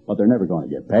them. But they're never going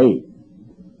to get paid.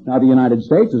 Now, the United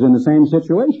States is in the same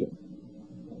situation.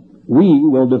 We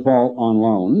will default on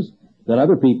loans that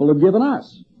other people have given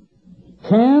us.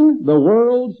 Can the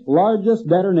world's largest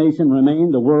debtor nation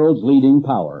remain the world's leading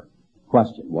power?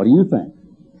 Question. What do you think?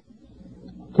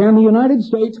 Can the United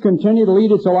States continue to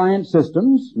lead its alliance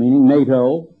systems, meaning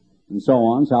NATO and so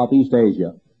on, Southeast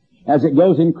Asia, as it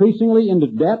goes increasingly into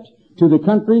debt to the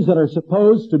countries that are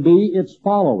supposed to be its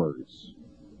followers?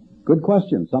 Good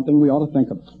question. Something we ought to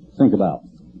think about.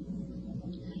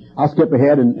 I'll skip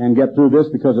ahead and get through this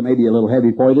because it may be a little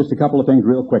heavy for you. Just a couple of things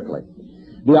real quickly.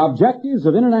 The objectives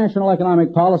of international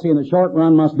economic policy in the short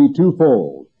run must be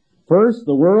twofold. First,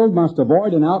 the world must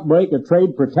avoid an outbreak of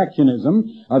trade protectionism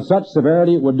of such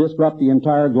severity it would disrupt the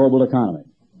entire global economy.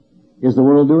 Is the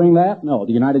world doing that? No.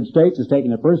 The United States is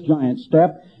taking the first giant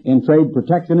step in trade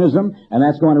protectionism, and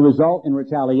that's going to result in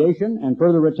retaliation and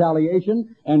further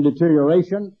retaliation and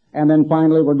deterioration. And then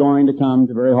finally, we're going to come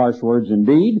to very harsh words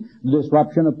indeed, the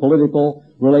disruption of political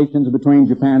relations between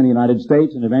Japan and the United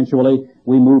States, and eventually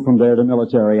we move from there to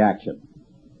military action.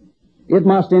 It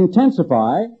must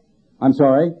intensify,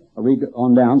 read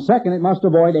on down. Second, it must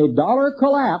avoid a dollar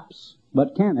collapse,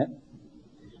 but can it?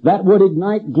 That would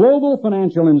ignite global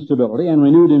financial instability and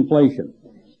renewed inflation.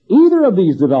 Either of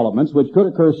these developments, which could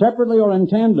occur separately or in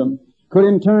tandem, could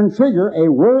in turn trigger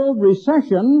a world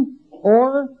recession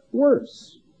or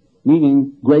worse,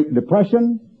 meaning Great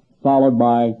Depression followed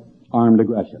by armed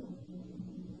aggression.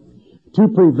 To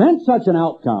prevent such an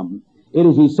outcome, it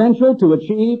is essential to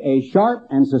achieve a sharp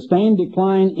and sustained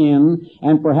decline in,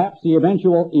 and perhaps the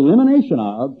eventual elimination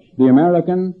of, the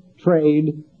American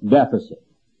trade deficit.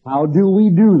 How do we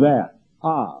do that?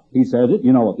 He says it.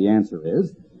 You know what the answer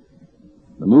is.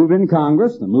 The move in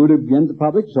Congress, the move against the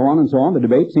public, so on and so on, the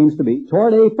debate seems to be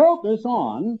toward a focus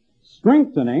on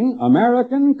strengthening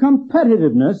American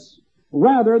competitiveness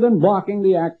rather than blocking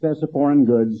the access of foreign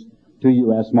goods to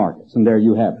U.S. markets. And there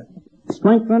you have it.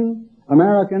 Strengthen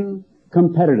American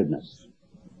competitiveness.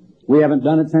 We haven't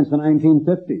done it since the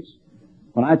 1950s,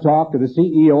 when I talked to the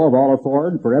CEO of Olive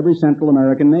Ford for every Central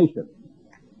American nation.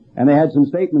 And they had some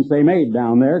statements they made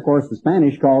down there. Of course, the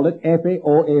Spanish called it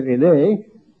F-O-R-D,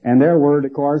 and their word,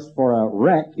 of course, for a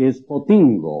wreck is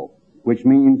potingo, which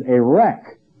means a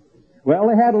wreck. Well,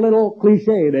 they had a little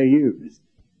cliche they used.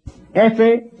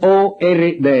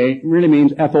 F-O-R-D really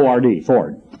means F-O-R-D,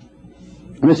 Ford.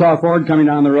 When they saw Ford coming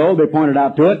down the road, they pointed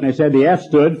out to it, and they said the F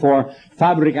stood for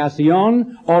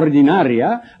Fabricación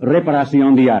Ordinaria,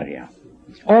 Reparación Diaria.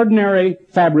 Ordinary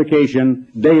fabrication,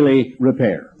 daily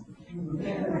repair.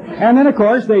 And then, of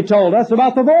course, they told us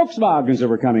about the Volkswagens that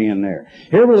were coming in there.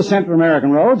 Here were the Central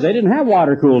American roads. They didn't have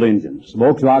water-cooled engines.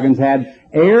 Volkswagens had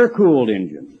air-cooled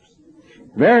engines.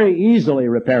 Very easily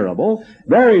repairable,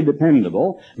 very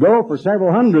dependable, go for several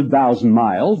 100,000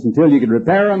 miles until you could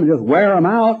repair them and just wear them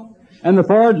out. And the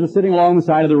Fords were sitting along the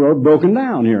side of the road, broken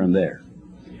down here and there.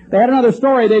 They had another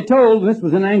story they told, and this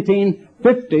was in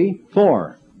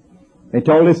 1954. They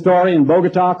told this story in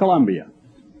Bogota, Colombia.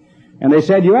 And they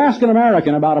said, you ask an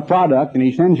American about a product, and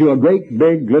he sends you a great,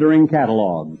 big, glittering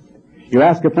catalog. You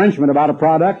ask a Frenchman about a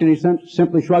product, and he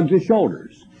simply shrugs his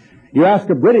shoulders. You ask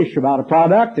a British about a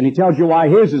product, and he tells you why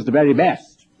his is the very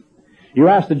best. You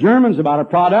ask the Germans about a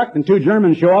product, and two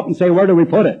Germans show up and say, where do we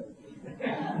put it?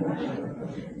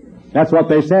 That's what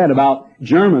they said about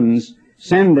Germans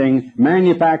sending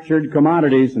manufactured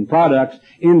commodities and products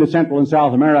into Central and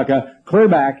South America clear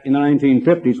back in the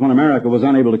 1950s when America was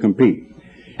unable to compete.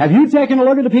 Have you taken a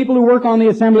look at the people who work on the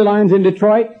assembly lines in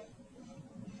Detroit?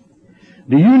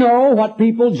 Do you know what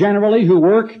people generally who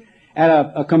work at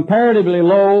a comparatively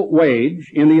low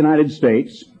wage in the United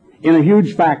States, in a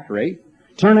huge factory,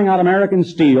 turning out American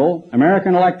steel,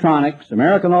 American electronics,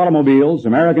 American automobiles,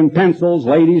 American pencils,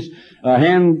 ladies'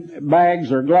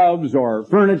 handbags or gloves or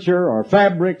furniture or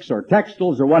fabrics or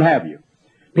textiles or what have you.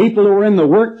 People who are in the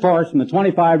workforce in the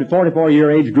 25 to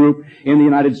 44-year age group in the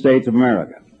United States of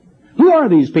America. Who are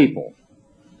these people?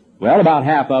 Well, about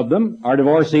half of them are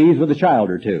divorcees with a child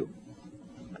or two.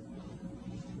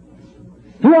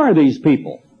 Who are these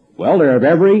people? Well, they're of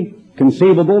every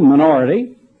conceivable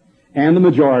minority and the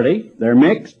majority. They're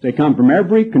mixed. They come from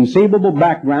every conceivable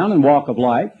background and walk of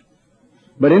life.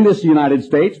 But in this United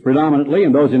States, predominantly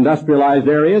in those industrialized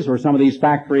areas where some of these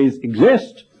factories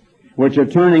exist, which are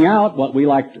turning out what we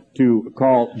like to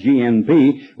call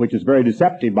GNP, which is very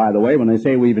deceptive, by the way. When they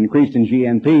say we've increased in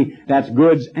GNP, that's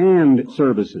goods and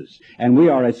services. And we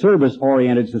are a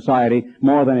service-oriented society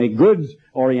more than a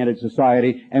goods-oriented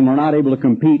society, and we're not able to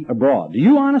compete abroad. Do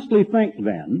you honestly think,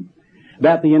 then,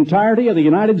 that the entirety of the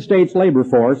United States labor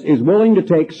force is willing to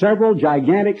take several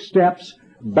gigantic steps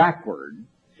backward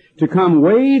to come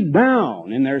way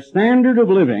down in their standard of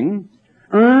living,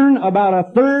 earn about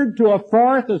a third to a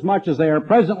fourth as much as they are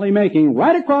presently making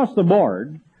right across the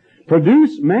board,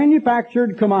 produce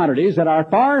manufactured commodities that are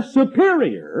far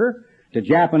superior to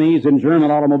Japanese and German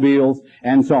automobiles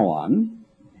and so on,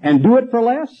 and do it for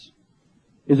less?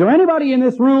 Is there anybody in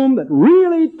this room that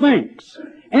really thinks,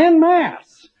 en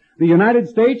masse, the United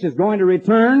States is going to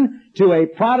return to a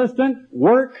Protestant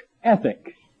work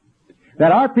ethic?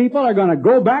 That our people are going to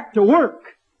go back to work?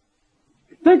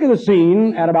 Think of the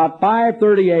scene at about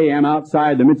 5:30 a.m.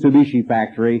 outside the Mitsubishi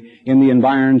factory in the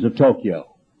environs of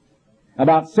Tokyo.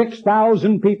 About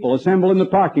 6,000 people assemble in the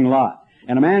parking lot,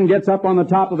 and a man gets up on the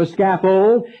top of a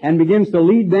scaffold and begins to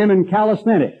lead them in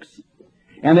calisthenics.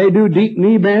 And they do deep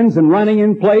knee bends and running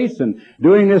in place and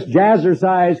doing this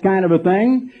jazzercise kind of a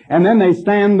thing. And then they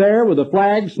stand there with the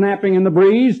flag snapping in the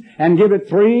breeze and give it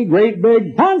 3 great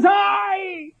big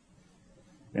Banzai!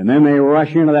 And then they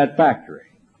rush into that factory.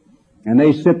 And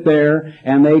they sit there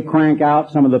and they crank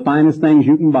out some of the finest things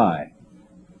you can buy.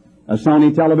 A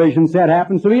Sony television set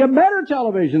happens to be a better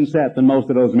television set than most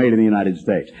of those made in the United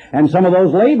States. And some of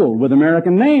those labeled with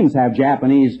American names have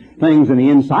Japanese things in the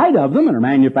inside of them and are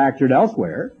manufactured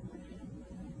elsewhere.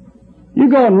 You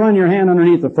go and run your hand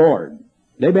underneath the Ford.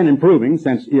 They've been improving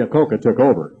since Iacocca took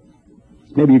over.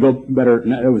 Maybe you go better,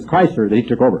 it was Chrysler that he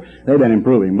took over. They've been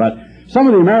improving. But some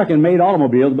of the American-made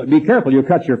automobiles, but be careful, you'll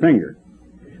cut your finger.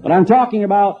 But I'm talking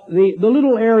about the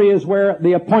little areas where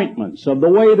the appointments of the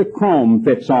way the chrome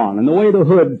fits on, and the way the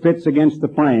hood fits against the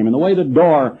frame, and the way the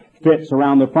door fits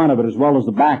around the front of it as well as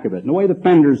the back of it, and the way the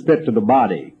fenders fit to the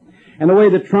body, and the way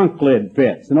the trunk lid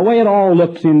fits, and the way it all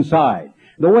looks inside,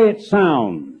 the way it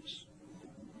sounds.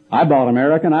 I bought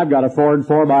American. I've got a Ford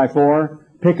 4x4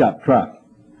 pickup truck.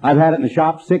 I've had it in the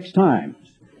shop 6 times.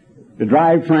 The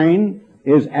drivetrain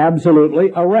is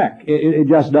absolutely a wreck. It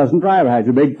just doesn't drive. It has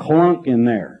a big clunk in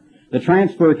there. The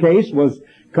transfer case was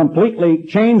completely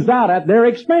changed out at their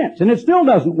expense, and it still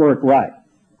doesn't work right.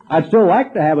 I'd still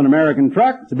like to have an American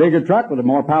truck. It's a bigger truck with a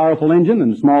more powerful engine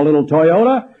than a small little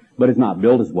Toyota, but it's not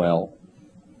built as well.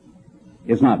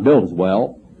 It's not built as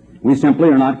well. We simply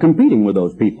are not competing with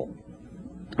those people.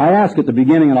 I asked at the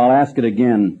beginning, and I'll ask it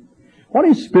again, what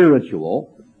is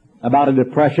spiritual about a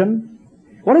depression?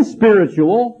 What is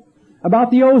spiritual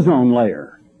about the ozone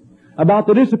layer? About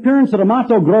the disappearance of the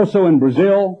Mato Grosso in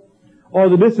Brazil, or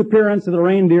the disappearance of the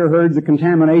reindeer herds, the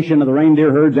contamination of the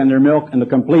reindeer herds and their milk, and the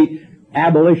complete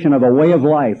abolition of a way of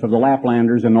life of the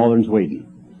Laplanders in northern Sweden?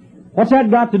 What's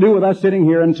that got to do with us sitting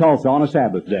here in Tulsa on a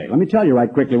Sabbath day? Let me tell you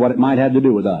right quickly what it might have to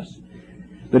do with us.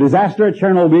 The disaster at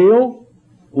Chernobyl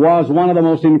was one of the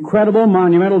most incredible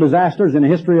monumental disasters in the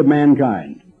history of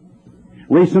mankind.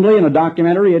 Recently, in a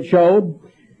documentary, it showed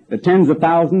that tens of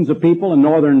thousands of people in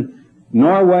northern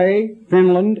Norway,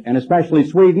 Finland, and especially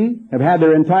Sweden have had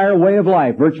their entire way of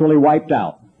life virtually wiped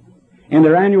out. In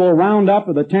their annual roundup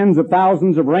of the tens of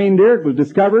thousands of reindeer, it was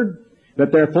discovered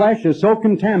that their flesh is so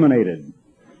contaminated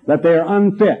that they are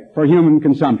unfit for human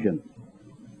consumption.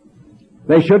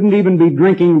 They shouldn't even be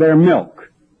drinking their milk.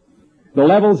 The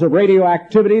levels of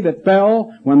radioactivity that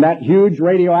fell when that huge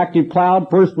radioactive cloud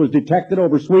first was detected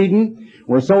over Sweden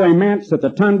were so immense that the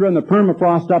tundra and the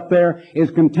permafrost up there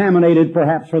is contaminated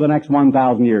perhaps for the next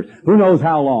 1,000 years. Who knows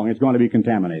how long it's going to be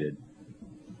contaminated?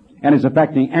 And it's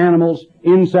affecting animals,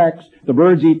 insects. The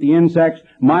birds eat the insects.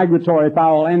 Migratory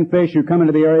fowl and fish who come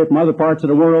into the area from other parts of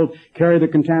the world carry the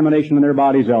contamination in their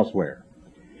bodies elsewhere.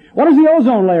 What has the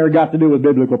ozone layer got to do with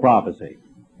biblical prophecy?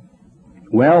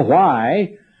 Well,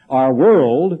 why are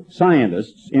world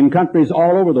scientists in countries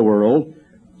all over the world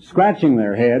scratching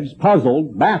their heads,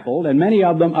 puzzled, baffled, and many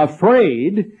of them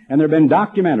afraid, and there have been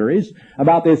documentaries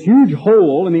about this huge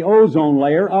hole in the ozone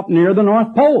layer up near the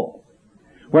North Pole,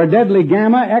 where deadly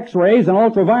gamma, X-rays, and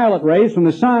ultraviolet rays from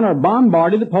the sun are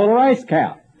bombarding the polar ice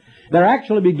cap. They're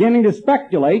actually beginning to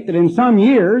speculate that in some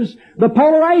years the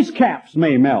polar ice caps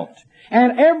may melt,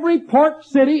 and every port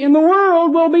city in the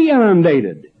world will be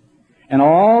inundated. And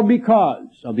all because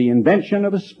of the invention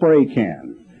of a spray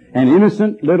can, an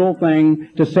innocent little thing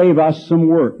to save us some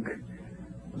work.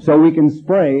 So we can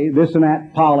spray this and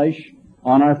that polish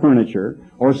on our furniture,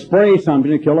 or spray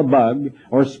something to kill a bug,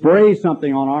 or spray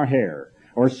something on our hair,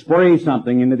 or spray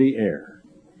something into the air.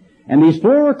 And these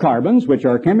fluorocarbons, which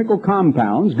are chemical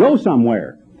compounds, go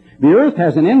somewhere. The earth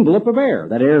has an envelope of air.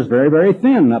 That air is very, very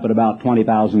thin up at about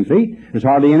 20,000 feet. There's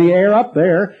hardly any air up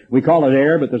there. We call it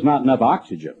air, but there's not enough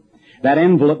oxygen. That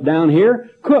envelope down here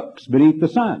cooks beneath the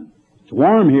sun. It's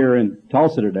warm here in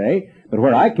Tulsa today, but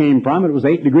where I came from, it was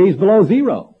 8 degrees below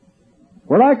zero.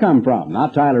 Where'd I come from?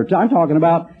 Not Tyler. I'm talking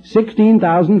about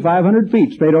 16,500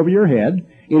 feet straight over your head.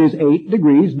 It is 8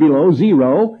 degrees below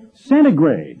zero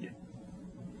centigrade.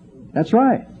 That's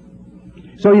right.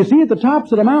 So you see, at the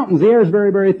tops of the mountains, the air is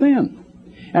very, very thin.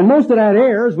 And most of that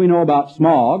air, as we know about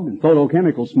smog, and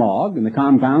photochemical smog, and the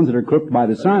compounds that are cooked by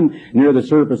the sun near the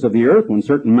surface of the earth, when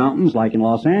certain mountains, like in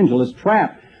Los Angeles,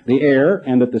 trap the air,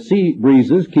 and that the sea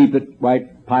breezes keep it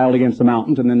right piled against the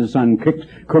mountains, and then the sun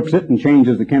cooks it and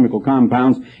changes the chemical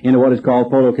compounds into what is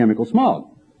called photochemical smog.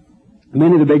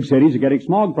 Many of the big cities are getting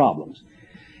smog problems.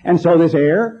 And so this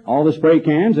air, all the spray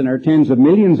cans, and there are tens of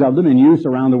millions of them in use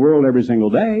around the world every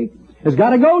single day, has got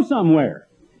to go somewhere.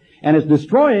 And it's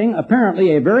destroying,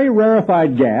 apparently, a very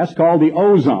rarefied gas called the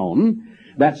ozone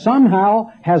that somehow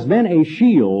has been a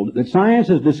shield that science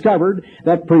has discovered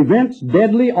that prevents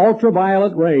deadly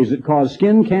ultraviolet rays that cause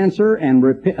skin cancer and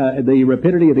the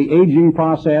rapidity of the aging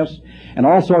process and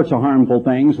all sorts of harmful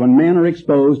things when men are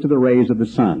exposed to the rays of the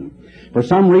sun. For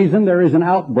some reason, there is an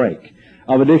outbreak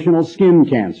of additional skin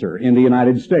cancer in the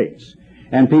United States.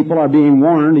 And people are being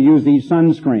warned to use these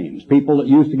sunscreens. People that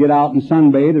used to get out and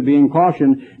sunbathe are being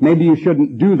cautioned, maybe you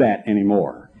shouldn't do that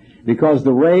anymore, because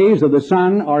the rays of the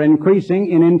sun are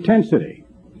increasing in intensity.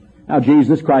 Now,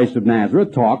 Jesus Christ of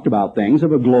Nazareth talked about things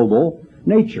of a global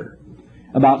nature,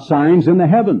 about signs in the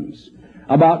heavens,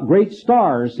 about great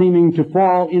stars seeming to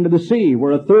fall into the sea,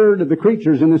 where a third of the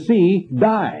creatures in the sea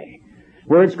die,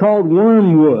 where it's called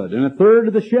wormwood, and a third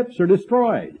of the ships are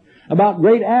destroyed, about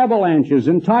great avalanches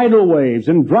and tidal waves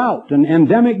and drought and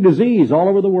endemic disease all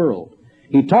over the world.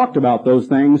 He talked about those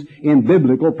things in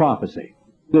biblical prophecy.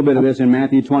 A little bit of this in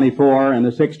Matthew 24 and the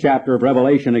 6th chapter of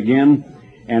Revelation again,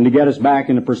 and to get us back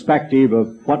in the perspective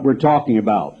of what we're talking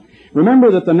about.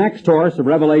 Remember that the next horse of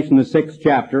Revelation, the 6th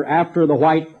chapter, after the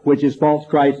white, which is false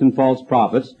Christ and false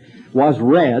prophets, was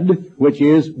red, which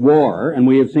is war. And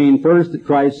we have seen first that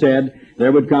Christ said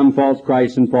there would come false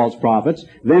Christs and false prophets,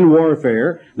 then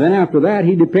warfare. Then after that,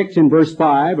 he depicts in verse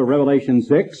 5 of Revelation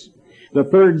 6 the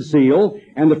third seal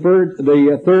and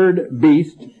the third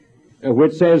beast,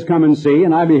 which says, "Come and see."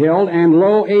 And I beheld, and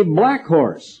lo, a black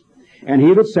horse. And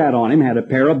he that sat on him had a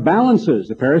pair of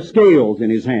balances, a pair of scales in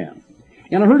his hand.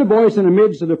 And I heard a voice in the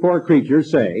midst of the four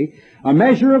creatures say, "A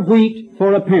measure of wheat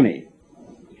for a penny,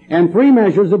 and 3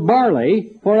 measures of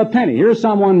barley for a penny." Here's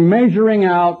someone measuring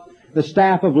out the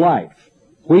staff of life,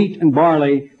 wheat and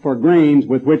barley for grains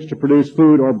with which to produce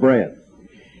food or bread.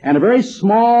 And a very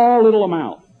small little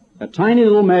amount, a tiny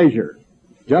little measure,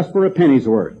 just for a penny's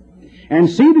worth. "And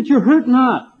see that you hurt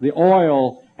not the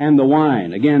oil and the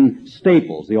wine. Again,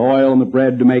 staples, the oil and the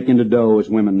bread to make into dough, as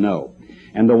women know,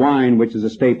 and the wine, which is a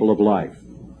staple of life.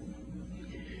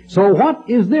 So what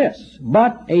is this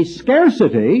but a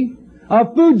scarcity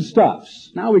of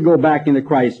foodstuffs? Now we go back into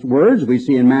Christ's words. We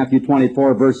see in Matthew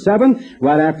 24, verse 7,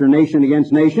 right after nation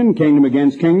against nation, kingdom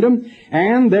against kingdom,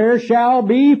 and there shall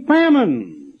be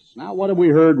famines. Now what have we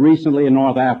heard recently in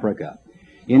North Africa?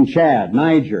 In Chad,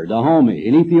 Niger, Dahomey,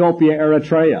 in Ethiopia,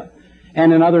 Eritrea,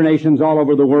 and in other nations all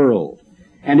over the world.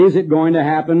 And is it going to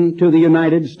happen to the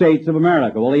United States of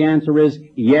America? Well, the answer is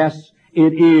yes,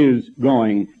 it is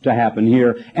going to happen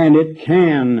here, and it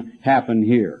can happen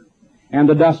here. And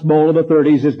the Dust Bowl of the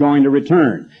 30s is going to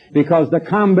return, because the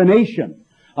combination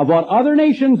of what other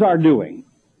nations are doing,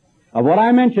 of what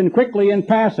I mentioned quickly in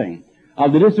passing,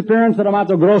 of the disappearance of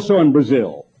Mato Grosso in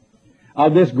Brazil,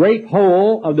 of this great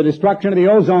hole of the destruction of the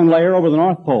ozone layer over the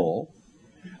North Pole,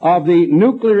 of the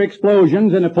nuclear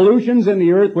explosions and the pollutions in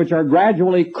the earth which are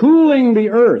gradually cooling the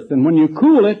earth. And when you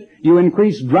cool it, you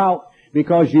increase drought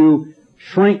because you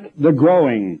shrink the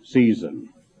growing season.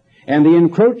 And the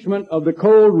encroachment of the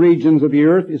cold regions of the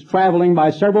earth is traveling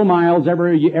by several miles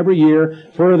every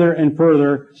year further and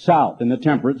further south in the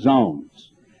temperate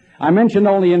zones. I mentioned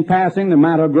only in passing the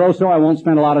Mato Grosso. I won't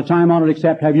spend a lot of time on it,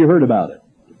 except have you heard about it?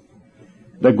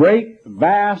 The great,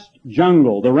 vast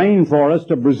jungle, the rainforest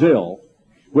of Brazil,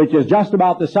 which is just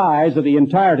about the size of the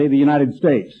entirety of the United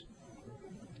States,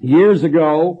 years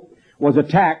ago was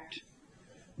attacked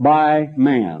by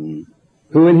man,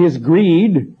 who in his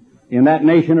greed in that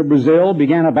nation of Brazil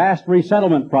began a vast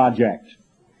resettlement project,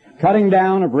 cutting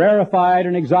down of rarefied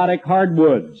and exotic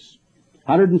hardwoods,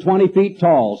 120 feet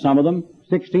tall, some of them,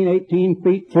 16, 18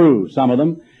 feet through, some of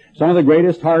the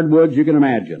greatest hardwoods you can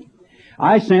imagine.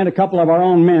 I sent a couple of our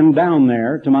own men down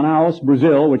there to Manaus,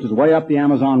 Brazil, which is way up the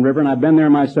Amazon River, and I've been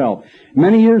there myself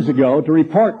many years ago to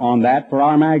report on that for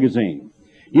our magazine.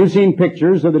 You've seen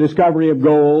pictures of the discovery of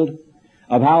gold,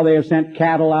 of how they have sent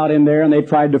cattle out in there and they've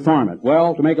tried to farm it.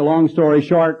 Well, to make a long story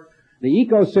short, the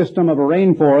ecosystem of a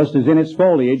rainforest is in its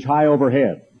foliage high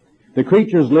overhead. The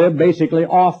creatures live basically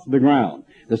off the ground.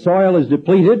 The soil is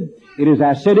depleted, it is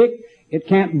acidic, it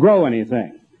can't grow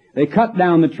anything. They cut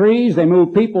down the trees, they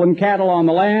move people and cattle on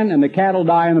the land, and the cattle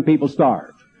die and the people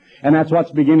starve. And that's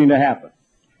what's beginning to happen.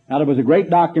 Now, there was a great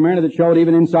documentary that showed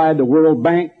even inside the World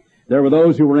Bank, there were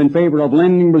those who were in favor of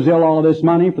lending Brazil all of this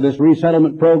money for this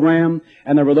resettlement program,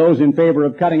 and there were those in favor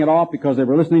of cutting it off because they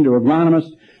were listening to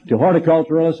agronomists, to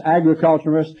horticulturalists,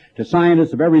 agriculturalists, to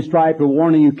scientists of every stripe who were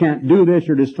warning you can't do this,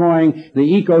 you're destroying the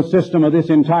ecosystem of this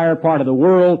entire part of the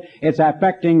world. It's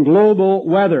affecting global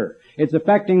weather. It's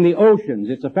affecting the oceans.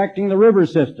 It's affecting the river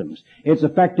systems. It's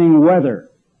affecting weather.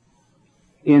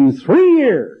 In 3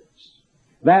 years,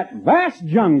 that vast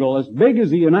jungle as big as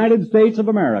the United States of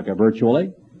America,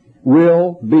 virtually,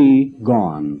 will be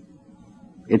gone.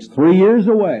 It's 3 years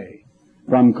away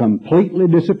from completely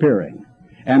disappearing.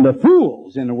 And the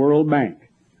fools in the World Bank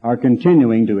are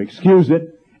continuing to excuse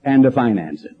it and to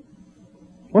finance it.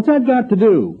 What's that got to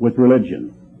do with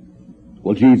religion?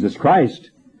 Well, Jesus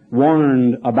Christ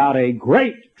warned about a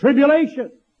great tribulation.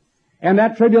 And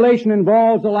that tribulation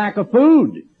involves the lack of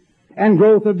food and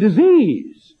growth of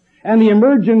disease and the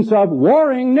emergence of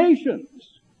warring nations.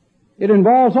 It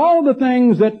involves all the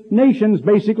things that nations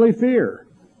basically fear.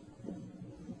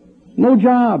 No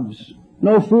jobs,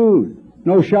 no food,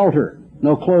 no shelter,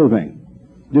 no clothing,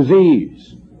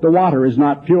 disease. The water is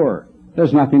not pure.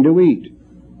 There's nothing to eat.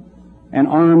 And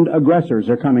armed aggressors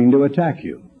are coming to attack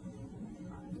you.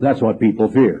 That's what people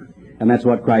fear. And that's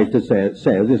what Christ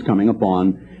says is coming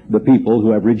upon the people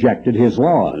who have rejected His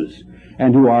laws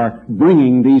and who are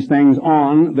bringing these things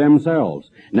on themselves.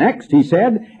 Next, He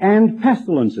said, and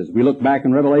pestilences. We look back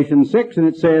in Revelation 6, and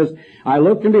it says, I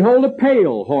looked, and behold, a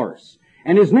pale horse,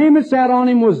 and his name that sat on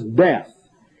him was Death,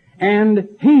 and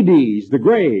Hades, the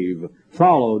grave,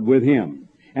 followed with him.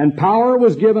 And power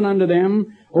was given unto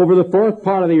them over the fourth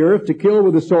part of the earth to kill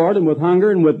with the sword, and with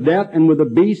hunger, and with death, and with the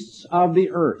beasts of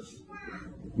the earth.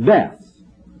 Death,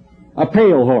 a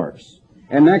pale horse.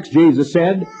 And next Jesus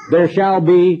said, there shall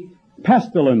be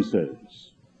pestilences.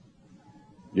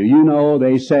 Do you know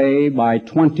they say by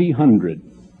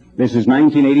 2000, this is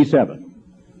 1987,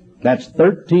 that's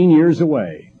 13 years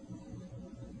away,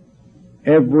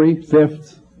 every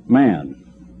fifth man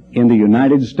in the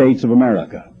United States of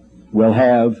America will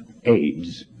have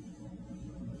AIDS.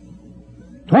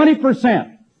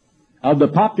 20% of the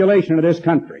population of this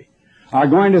country are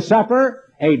going to suffer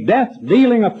a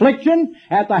death-dealing affliction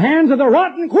at the hands of the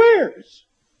rotten queers,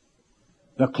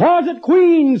 the closet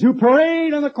queens who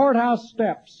parade on the courthouse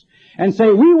steps and say,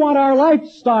 we want our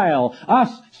lifestyle,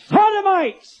 us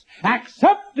sodomites,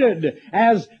 accepted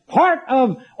as part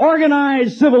of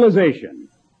organized civilization.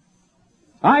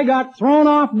 I got thrown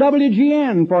off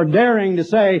WGN for daring to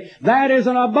say that is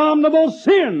an abominable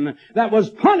sin that was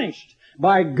punished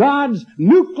by God's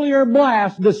nuclear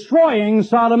blast destroying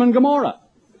Sodom and Gomorrah,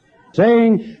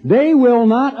 saying they will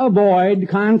not avoid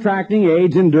contracting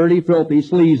AIDS in dirty, filthy,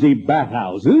 sleazy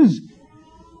bathhouses.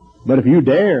 But if you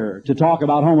dare to talk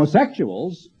about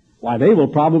homosexuals, why, they will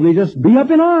probably just be up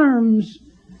in arms.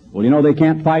 Well, you know, they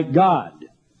can't fight God.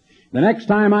 The next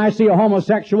time I see a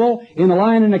homosexual in the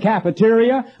line in the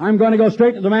cafeteria, I'm going to go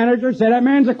straight to the manager and say, that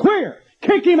man's a queer.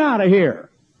 Kick him out of here.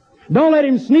 Don't let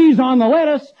him sneeze on the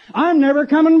lettuce. I'm never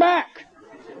coming back.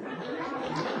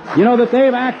 You know that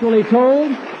they've actually told...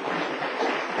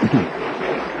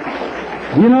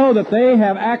 You know that they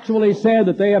have actually said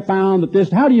that they have found that this...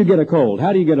 How do you get a cold?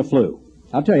 How do you get a flu?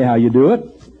 I'll tell you how you do it.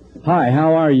 Hi,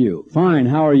 how are you? Fine,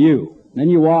 how are you? Then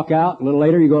you walk out. A little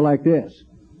later you go like this.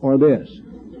 Or this.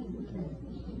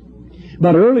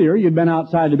 But earlier you'd been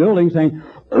outside the building saying...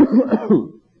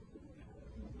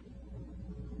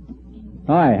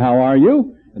 Hi, how are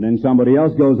you? And then somebody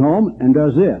else goes home and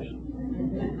does this.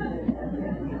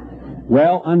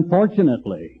 Well,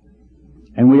 unfortunately...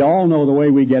 And we all know the way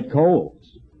we get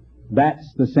colds.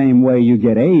 That's the same way you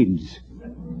get AIDS.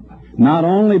 Not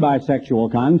only by sexual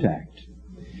contact,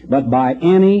 but by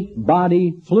any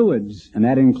body fluids, and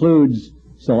that includes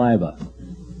saliva.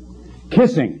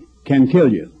 Kissing can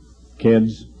kill you,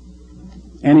 kids.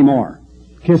 Anymore.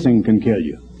 Kissing can kill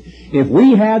you. If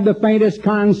we had the faintest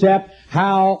concept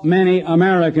how many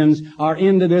Americans are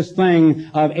into this thing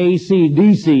of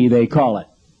AC/DC, they call it,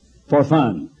 for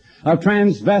fun, of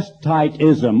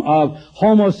transvestitism, of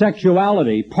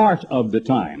homosexuality part of the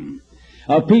time,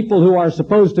 of people who are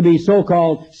supposed to be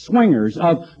so-called swingers,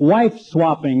 of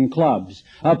wife-swapping clubs,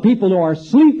 of people who are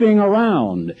sleeping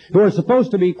around, who are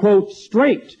supposed to be, quote,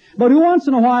 straight, but who once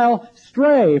in a while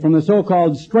stray from the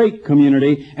so-called straight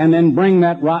community and then bring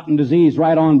that rotten disease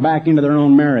right on back into their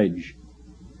own marriage.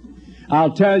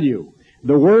 I'll tell you,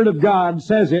 the Word of God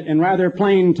says it in rather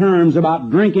plain terms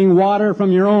about drinking water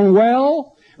from your own well.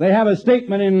 They have a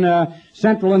statement in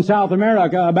Central and South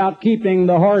America about keeping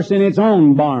the horse in its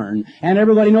own barn, and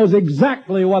everybody knows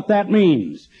exactly what that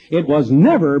means. It was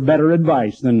never better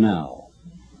advice than now.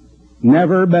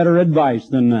 Never better advice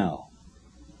than now.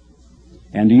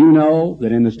 And do you know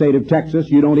that in the state of Texas,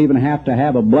 you don't even have to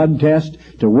have a blood test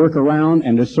to work around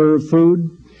and to serve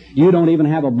food? You don't even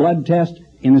have a blood test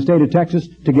in the state of Texas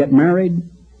to get married?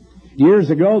 Years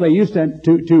ago, they used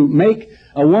to make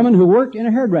a woman who worked in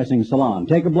a hairdressing salon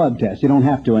take a blood test. You don't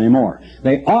have to anymore.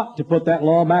 They ought to put that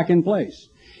law back in place.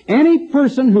 Any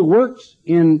person who works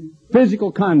in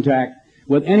physical contact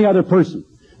with any other person,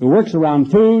 who works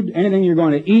around food, anything you're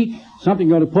going to eat, something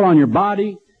you're going to put on your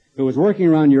body, who is working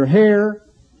around your hair,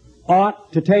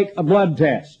 ought to take a blood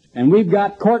test. And we've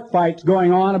got court fights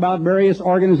going on about various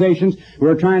organizations who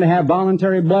are trying to have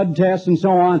voluntary blood tests and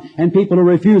so on, and people are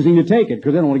refusing to take it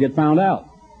because they don't want to get found out.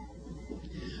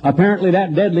 Apparently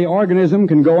that deadly organism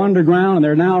can go underground, and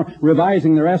they're now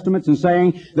revising their estimates and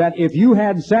saying that if you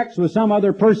had sex with some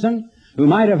other person who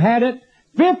might have had it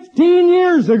 15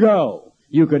 years ago,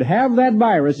 you could have that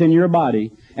virus in your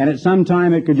body, and at some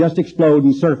time it could just explode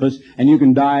and surface, and you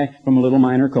can die from a little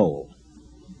minor cold.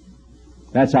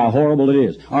 That's how horrible it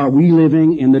is. Are we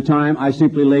living in the time I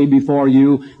simply laid before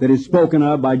you that is spoken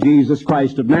of by Jesus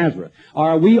Christ of Nazareth?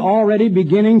 Are we already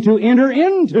beginning to enter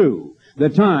into the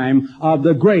time of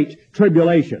the Great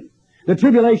Tribulation? The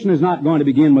tribulation is not going to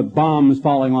begin with bombs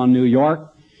falling on New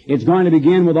York. It's going to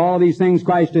begin with all of these things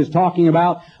Christ is talking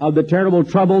about, of the terrible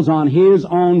troubles on His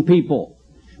own people.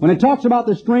 When it talks about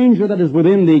the stranger that is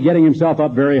within thee getting himself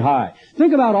up very high,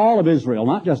 think about all of Israel,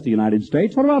 not just the United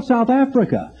States. What about South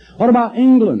Africa? What about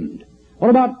England?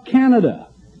 What about Canada?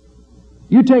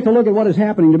 You take a look at what is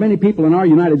happening to many people in our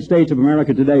United States of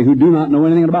America today who do not know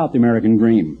anything about the American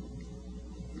dream,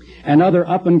 and other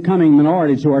up-and-coming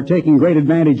minorities who are taking great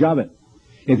advantage of it.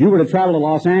 If you were to travel to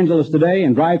Los Angeles today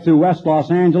and drive through West Los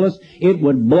Angeles, it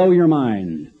would blow your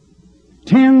mind.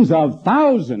 Tens of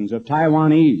thousands of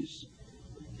Taiwanese,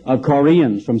 of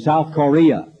Koreans from South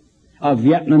Korea, of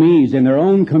Vietnamese in their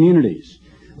own communities.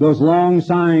 Those long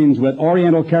signs with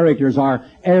Oriental characters are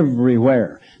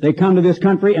everywhere. They come to this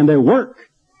country and they work.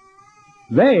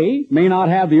 They may not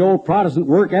have the old Protestant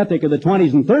work ethic of the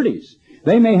 20s and 30s.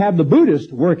 They may have the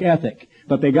Buddhist work ethic,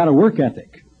 but they got a work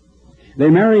ethic. They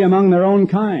marry among their own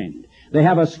kind. They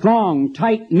have a strong,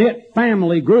 tight-knit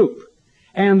family group,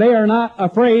 and they are not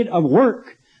afraid of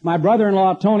work. My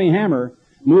brother-in-law, Tony Hammer,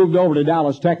 moved over to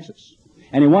Dallas, Texas,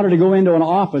 and he wanted to go into an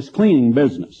office cleaning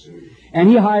business. And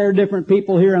he hired different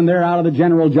people here and there out of the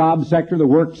general job sector, the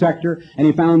work sector, and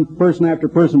he found person after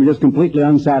person was just completely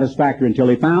unsatisfactory until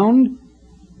he found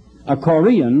a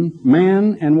Korean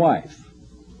man and wife.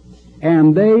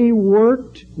 And they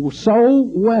worked so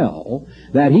well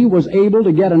that he was able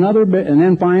to get another, and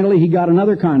then finally he got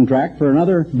another contract for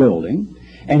another building,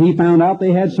 and he found out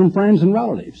they had some friends and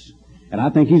relatives. And I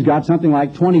think he's got something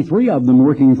like 23 of them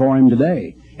working for him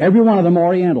today. Every one of them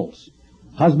Orientals,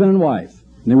 husband and wife.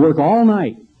 And they work all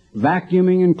night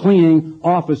vacuuming and cleaning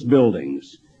office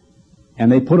buildings.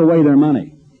 And they put away their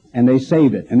money, and they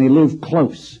save it, and they live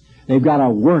close. They've got a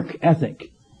work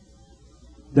ethic.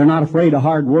 They're not afraid of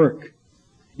hard work.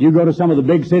 You go to some of the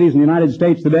big cities in the United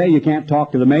States today, you can't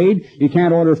talk to the maid, you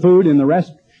can't order food in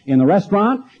the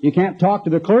restaurant, you can't talk to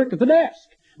the clerk at the desk.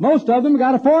 Most of them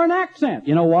got a foreign accent.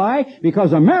 You know why?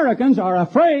 Because Americans are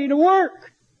afraid to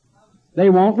work. They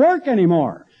won't work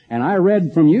anymore. And I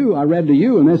read to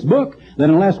you in this book that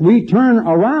unless we turn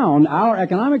around our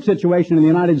economic situation in the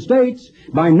United States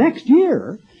by next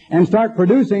year and start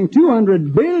producing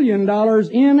 $200 billion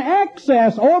in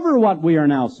excess over what we are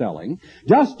now selling,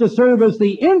 just to service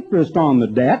the interest on the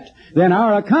debt, then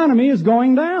our economy is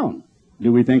going down.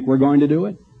 Do we think we're going to do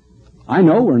it? I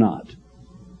know we're not.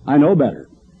 I know better.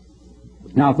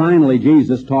 Now finally,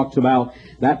 Jesus talks about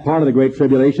that part of the Great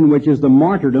Tribulation, which is the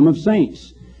martyrdom of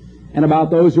saints, and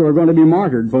about those who are going to be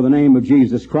martyred for the name of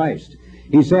Jesus Christ.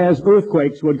 He says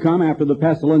earthquakes would come after the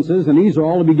pestilences, and these are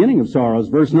all the beginning of sorrows.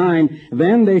 Verse 9,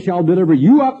 then they shall deliver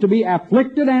you up to be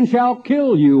afflicted and shall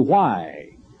kill you. Why?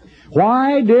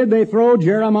 Why did they throw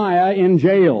Jeremiah in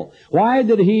jail? Why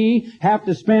did he have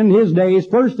to spend his days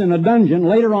first in a dungeon,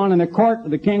 later on in the court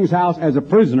of the king's house as a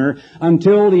prisoner,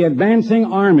 until the advancing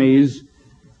armies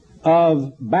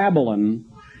of Babylon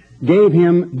gave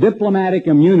him diplomatic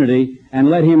immunity and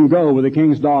let him go with the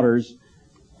king's daughters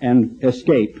and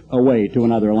escape away to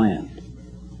another land?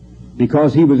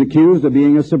 Because he was accused of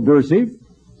being a subversive,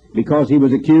 because he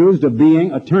was accused of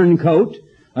being a turncoat,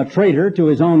 a traitor to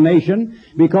his own nation,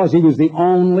 because he was the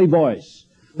only voice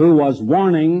who was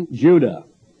warning Judah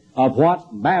of what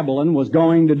Babylon was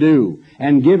going to do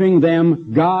and giving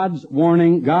them God's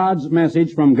warning, God's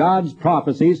message from God's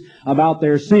prophecies about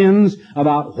their sins,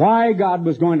 about why God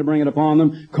was going to bring it upon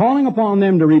them, calling upon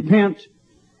them to repent.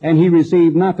 And he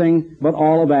received nothing but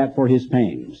all of that for his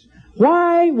pains.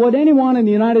 Why would anyone in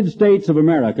the United States of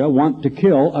America want to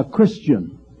kill a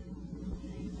Christian?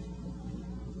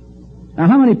 Now,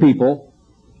 how many people,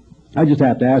 I just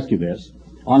have to ask you this,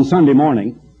 on Sunday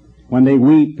morning, when they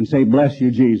weep and say, bless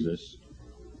you, Jesus,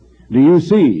 do you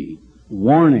see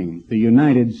warning the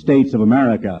United States of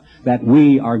America that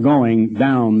we are going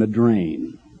down the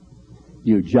drain?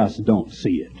 You just don't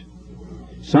see it.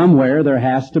 Somewhere there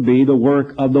has to be the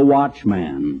work of the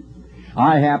watchman.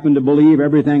 I happen to believe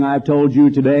everything I've told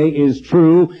you today is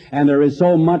true, and there is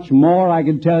so much more I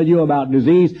can tell you about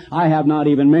disease. I have not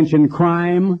even mentioned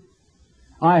crime.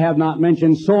 I have not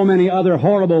mentioned so many other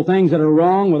horrible things that are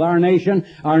wrong with our nation,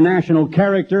 our national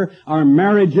character, our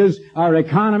marriages, our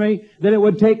economy, that it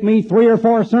would take me 3 or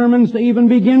 4 sermons to even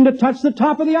begin to touch the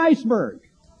top of the iceberg.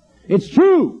 It's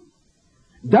true.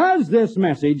 Does this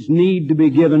message need to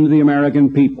be given to the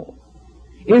American people?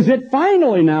 Is it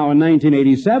finally now in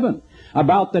 1987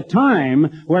 about the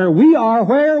time where we are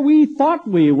where we thought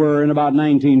we were in about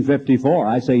 1954?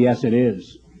 I say yes, it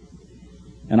is.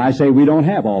 And I say we don't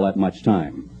have all that much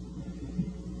time.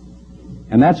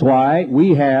 And that's why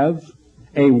we have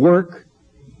a work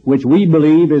which we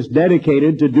believe is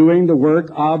dedicated to doing the work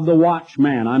of the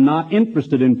watchman. I'm not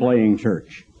interested in playing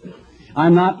church.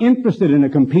 I'm not interested in a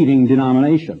competing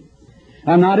denomination.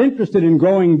 I'm not interested in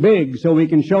growing big so we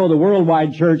can show the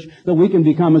worldwide church that we can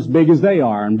become as big as they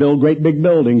are and build great big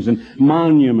buildings and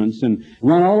monuments and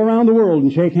run all around the world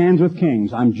and shake hands with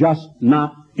kings. I'm just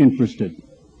not interested.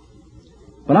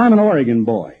 But I'm an Oregon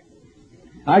boy.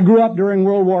 I grew up during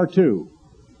World War II.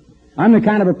 I'm the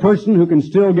kind of a person who can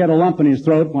still get a lump in his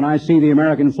throat when I see the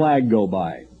American flag go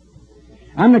by.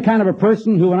 I'm the kind of a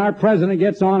person who, when our president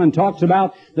gets on and talks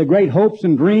about the great hopes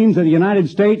and dreams of the United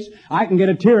States, I can get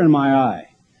a tear in my eye.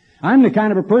 I'm the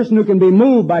kind of a person who can be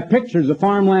moved by pictures of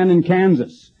farmland in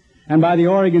Kansas and by the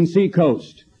Oregon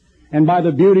seacoast and by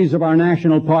the beauties of our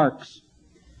national parks.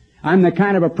 I'm the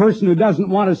kind of a person who doesn't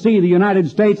want to see the United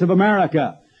States of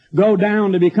America go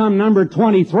down to become number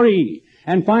 23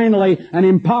 and finally an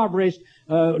impoverished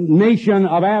nation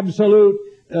of absolute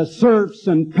serfs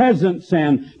and peasants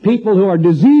and people who are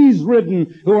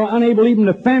disease-ridden, who are unable even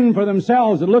to fend for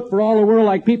themselves, that look for all the world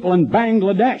like people in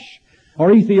Bangladesh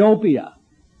or Ethiopia.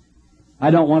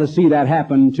 I don't want to see that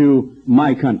happen to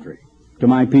my country, to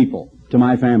my people, to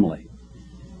my family.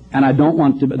 And I don't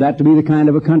want that to be the kind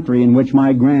of a country in which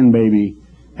my grandbaby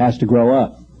has to grow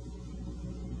up.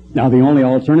 Now, the only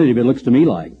alternative, it looks to me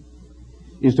like,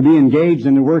 is to be engaged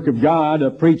in the work of God,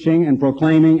 of preaching and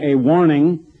proclaiming a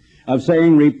warning, of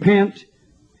saying, repent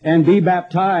and be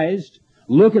baptized.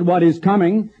 Look at what is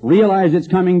coming. Realize it's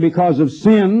coming because of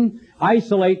sin.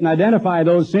 Isolate and identify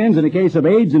those sins. In the case of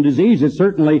AIDS and disease, it's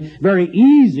certainly very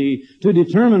easy to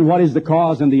determine what is the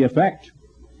cause and the effect.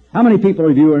 How many people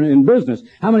of you are in business?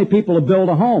 How many people have built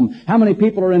a home? How many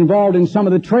people are involved in some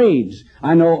of the trades?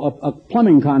 I know a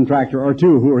plumbing contractor or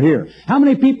two who are here. How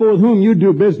many people with whom you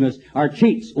do business are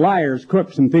cheats, liars,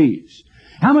 crooks, and thieves?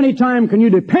 How many times can you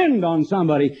depend on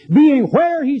somebody being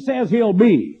where he says he'll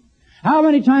be? How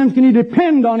many times can you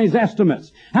depend on his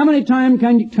estimates? How many times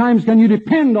can you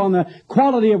depend on the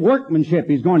quality of workmanship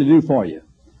he's going to do for you?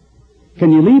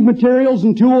 Can you leave materials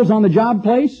and tools on the job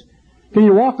place? Can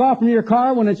you walk off from your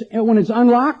car when it's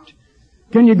unlocked?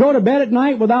 Can you go to bed at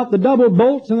night without the double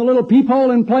bolts and the little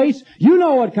peephole in place? You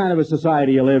know what kind of a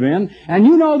society you live in, and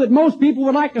you know that most people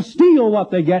would like to steal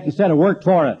what they get instead of work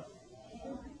for it.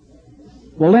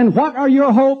 Well, then what are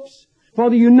your hopes for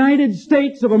the United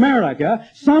States of America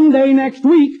someday next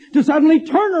week to suddenly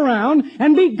turn around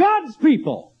and be God's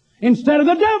people instead of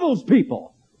the devil's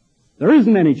people? There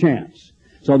isn't any chance.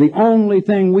 So the only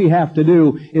thing we have to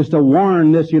do is to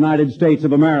warn this United States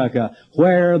of America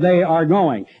where they are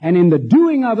going. And in the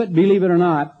doing of it, believe it or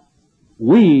not,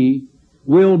 we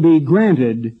will be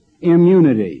granted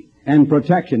immunity and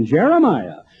protection.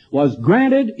 Jeremiah was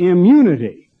granted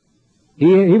immunity. He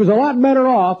was a lot better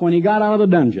off when he got out of the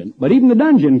dungeon, but even the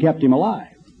dungeon kept him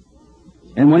alive.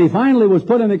 And when he finally was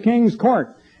put in the king's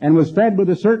court and was fed with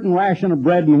a certain ration of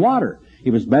bread and water, he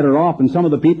was better off than some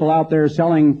of the people out there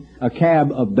selling a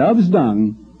cab of dove's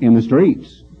dung in the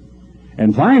streets.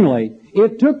 And finally,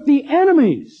 it took the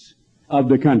enemies of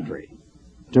the country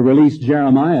to release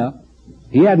Jeremiah.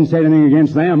 He hadn't said anything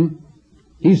against them.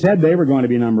 He said they were going to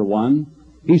be number one.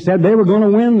 He said they were going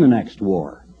to win the next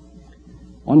war.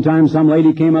 One time some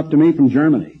lady came up to me from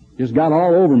Germany, just got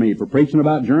all over me for preaching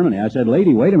about Germany. I said,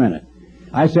 lady, wait a minute.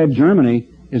 I said Germany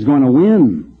is going to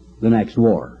win the next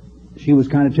war. She was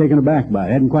kind of taken aback by it.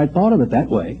 I hadn't quite thought of it that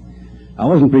way. I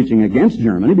wasn't preaching against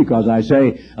Germany because I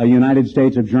say a United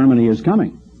States of Germany is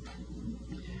coming.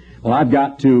 Well, I've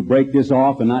got to break this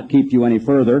off and not keep you any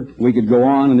further. We could go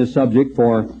on this subject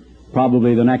for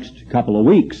probably the next couple of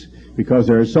weeks because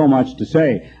there is so much to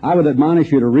say. I would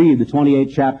admonish you to read the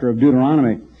 28th chapter of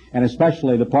Deuteronomy, and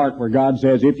especially the part where God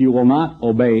says, if you will not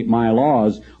obey my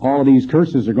laws, all of these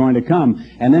curses are going to come.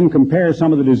 And then compare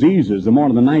some of the diseases, the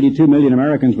more than 92 million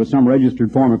Americans with some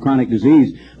registered form of chronic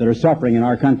disease that are suffering in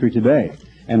our country today.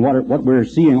 And what we're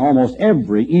seeing almost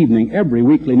every evening, every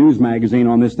weekly news magazine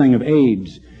on this thing of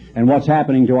AIDS and what's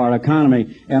happening to our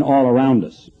economy and all around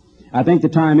us. I think the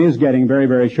time is getting very,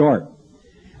 very short.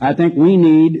 I think we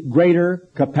need greater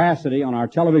capacity on our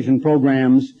television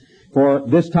programs for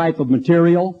this type of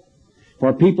material,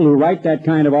 for people who write that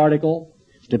kind of article,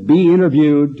 to be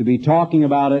interviewed, to be talking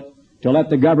about it, to let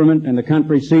the government and the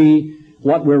country see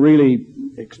what we're really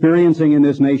experiencing in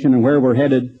this nation and where we're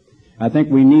headed. I think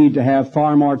we need to have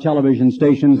far more television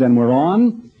stations than we're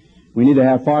on. We need to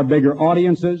have far bigger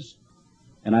audiences,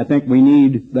 and I think we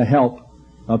need the help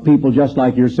of people just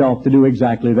like yourself to do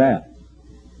exactly that.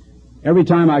 Every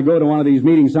time I go to one of these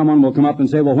meetings, someone will come up and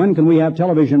say, well, when can we have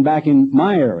television back in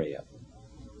my area?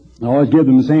 I always give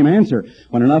them the same answer.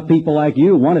 When enough people like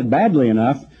you want it badly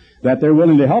enough that they're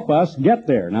willing to help us get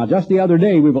there. Now, just the other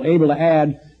day, we were able to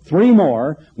add 3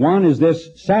 more. One is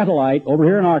this satellite over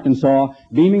here in Arkansas,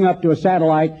 beaming up to a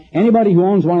satellite. Anybody who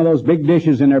owns one of those big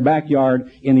dishes in their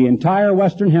backyard in the entire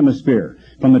Western Hemisphere,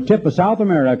 from the tip of South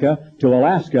America to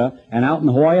Alaska and out in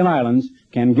the Hawaiian Islands,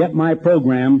 can get my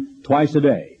program twice a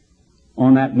day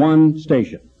on that one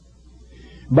station.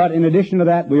 But in addition to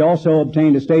that, we also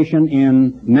obtained a station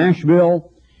in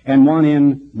Nashville and one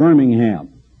in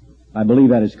Birmingham. I believe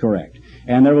that is correct.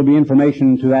 And there will be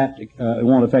information to that. It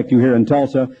won't affect you here in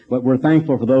Tulsa, but we're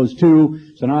thankful for those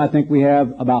 2. So now I think we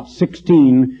have about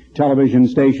 16 television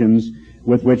stations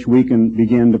with which we can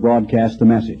begin to broadcast the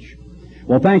message.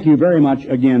 Well, thank you very much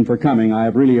again for coming. I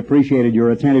have really appreciated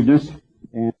your attentiveness.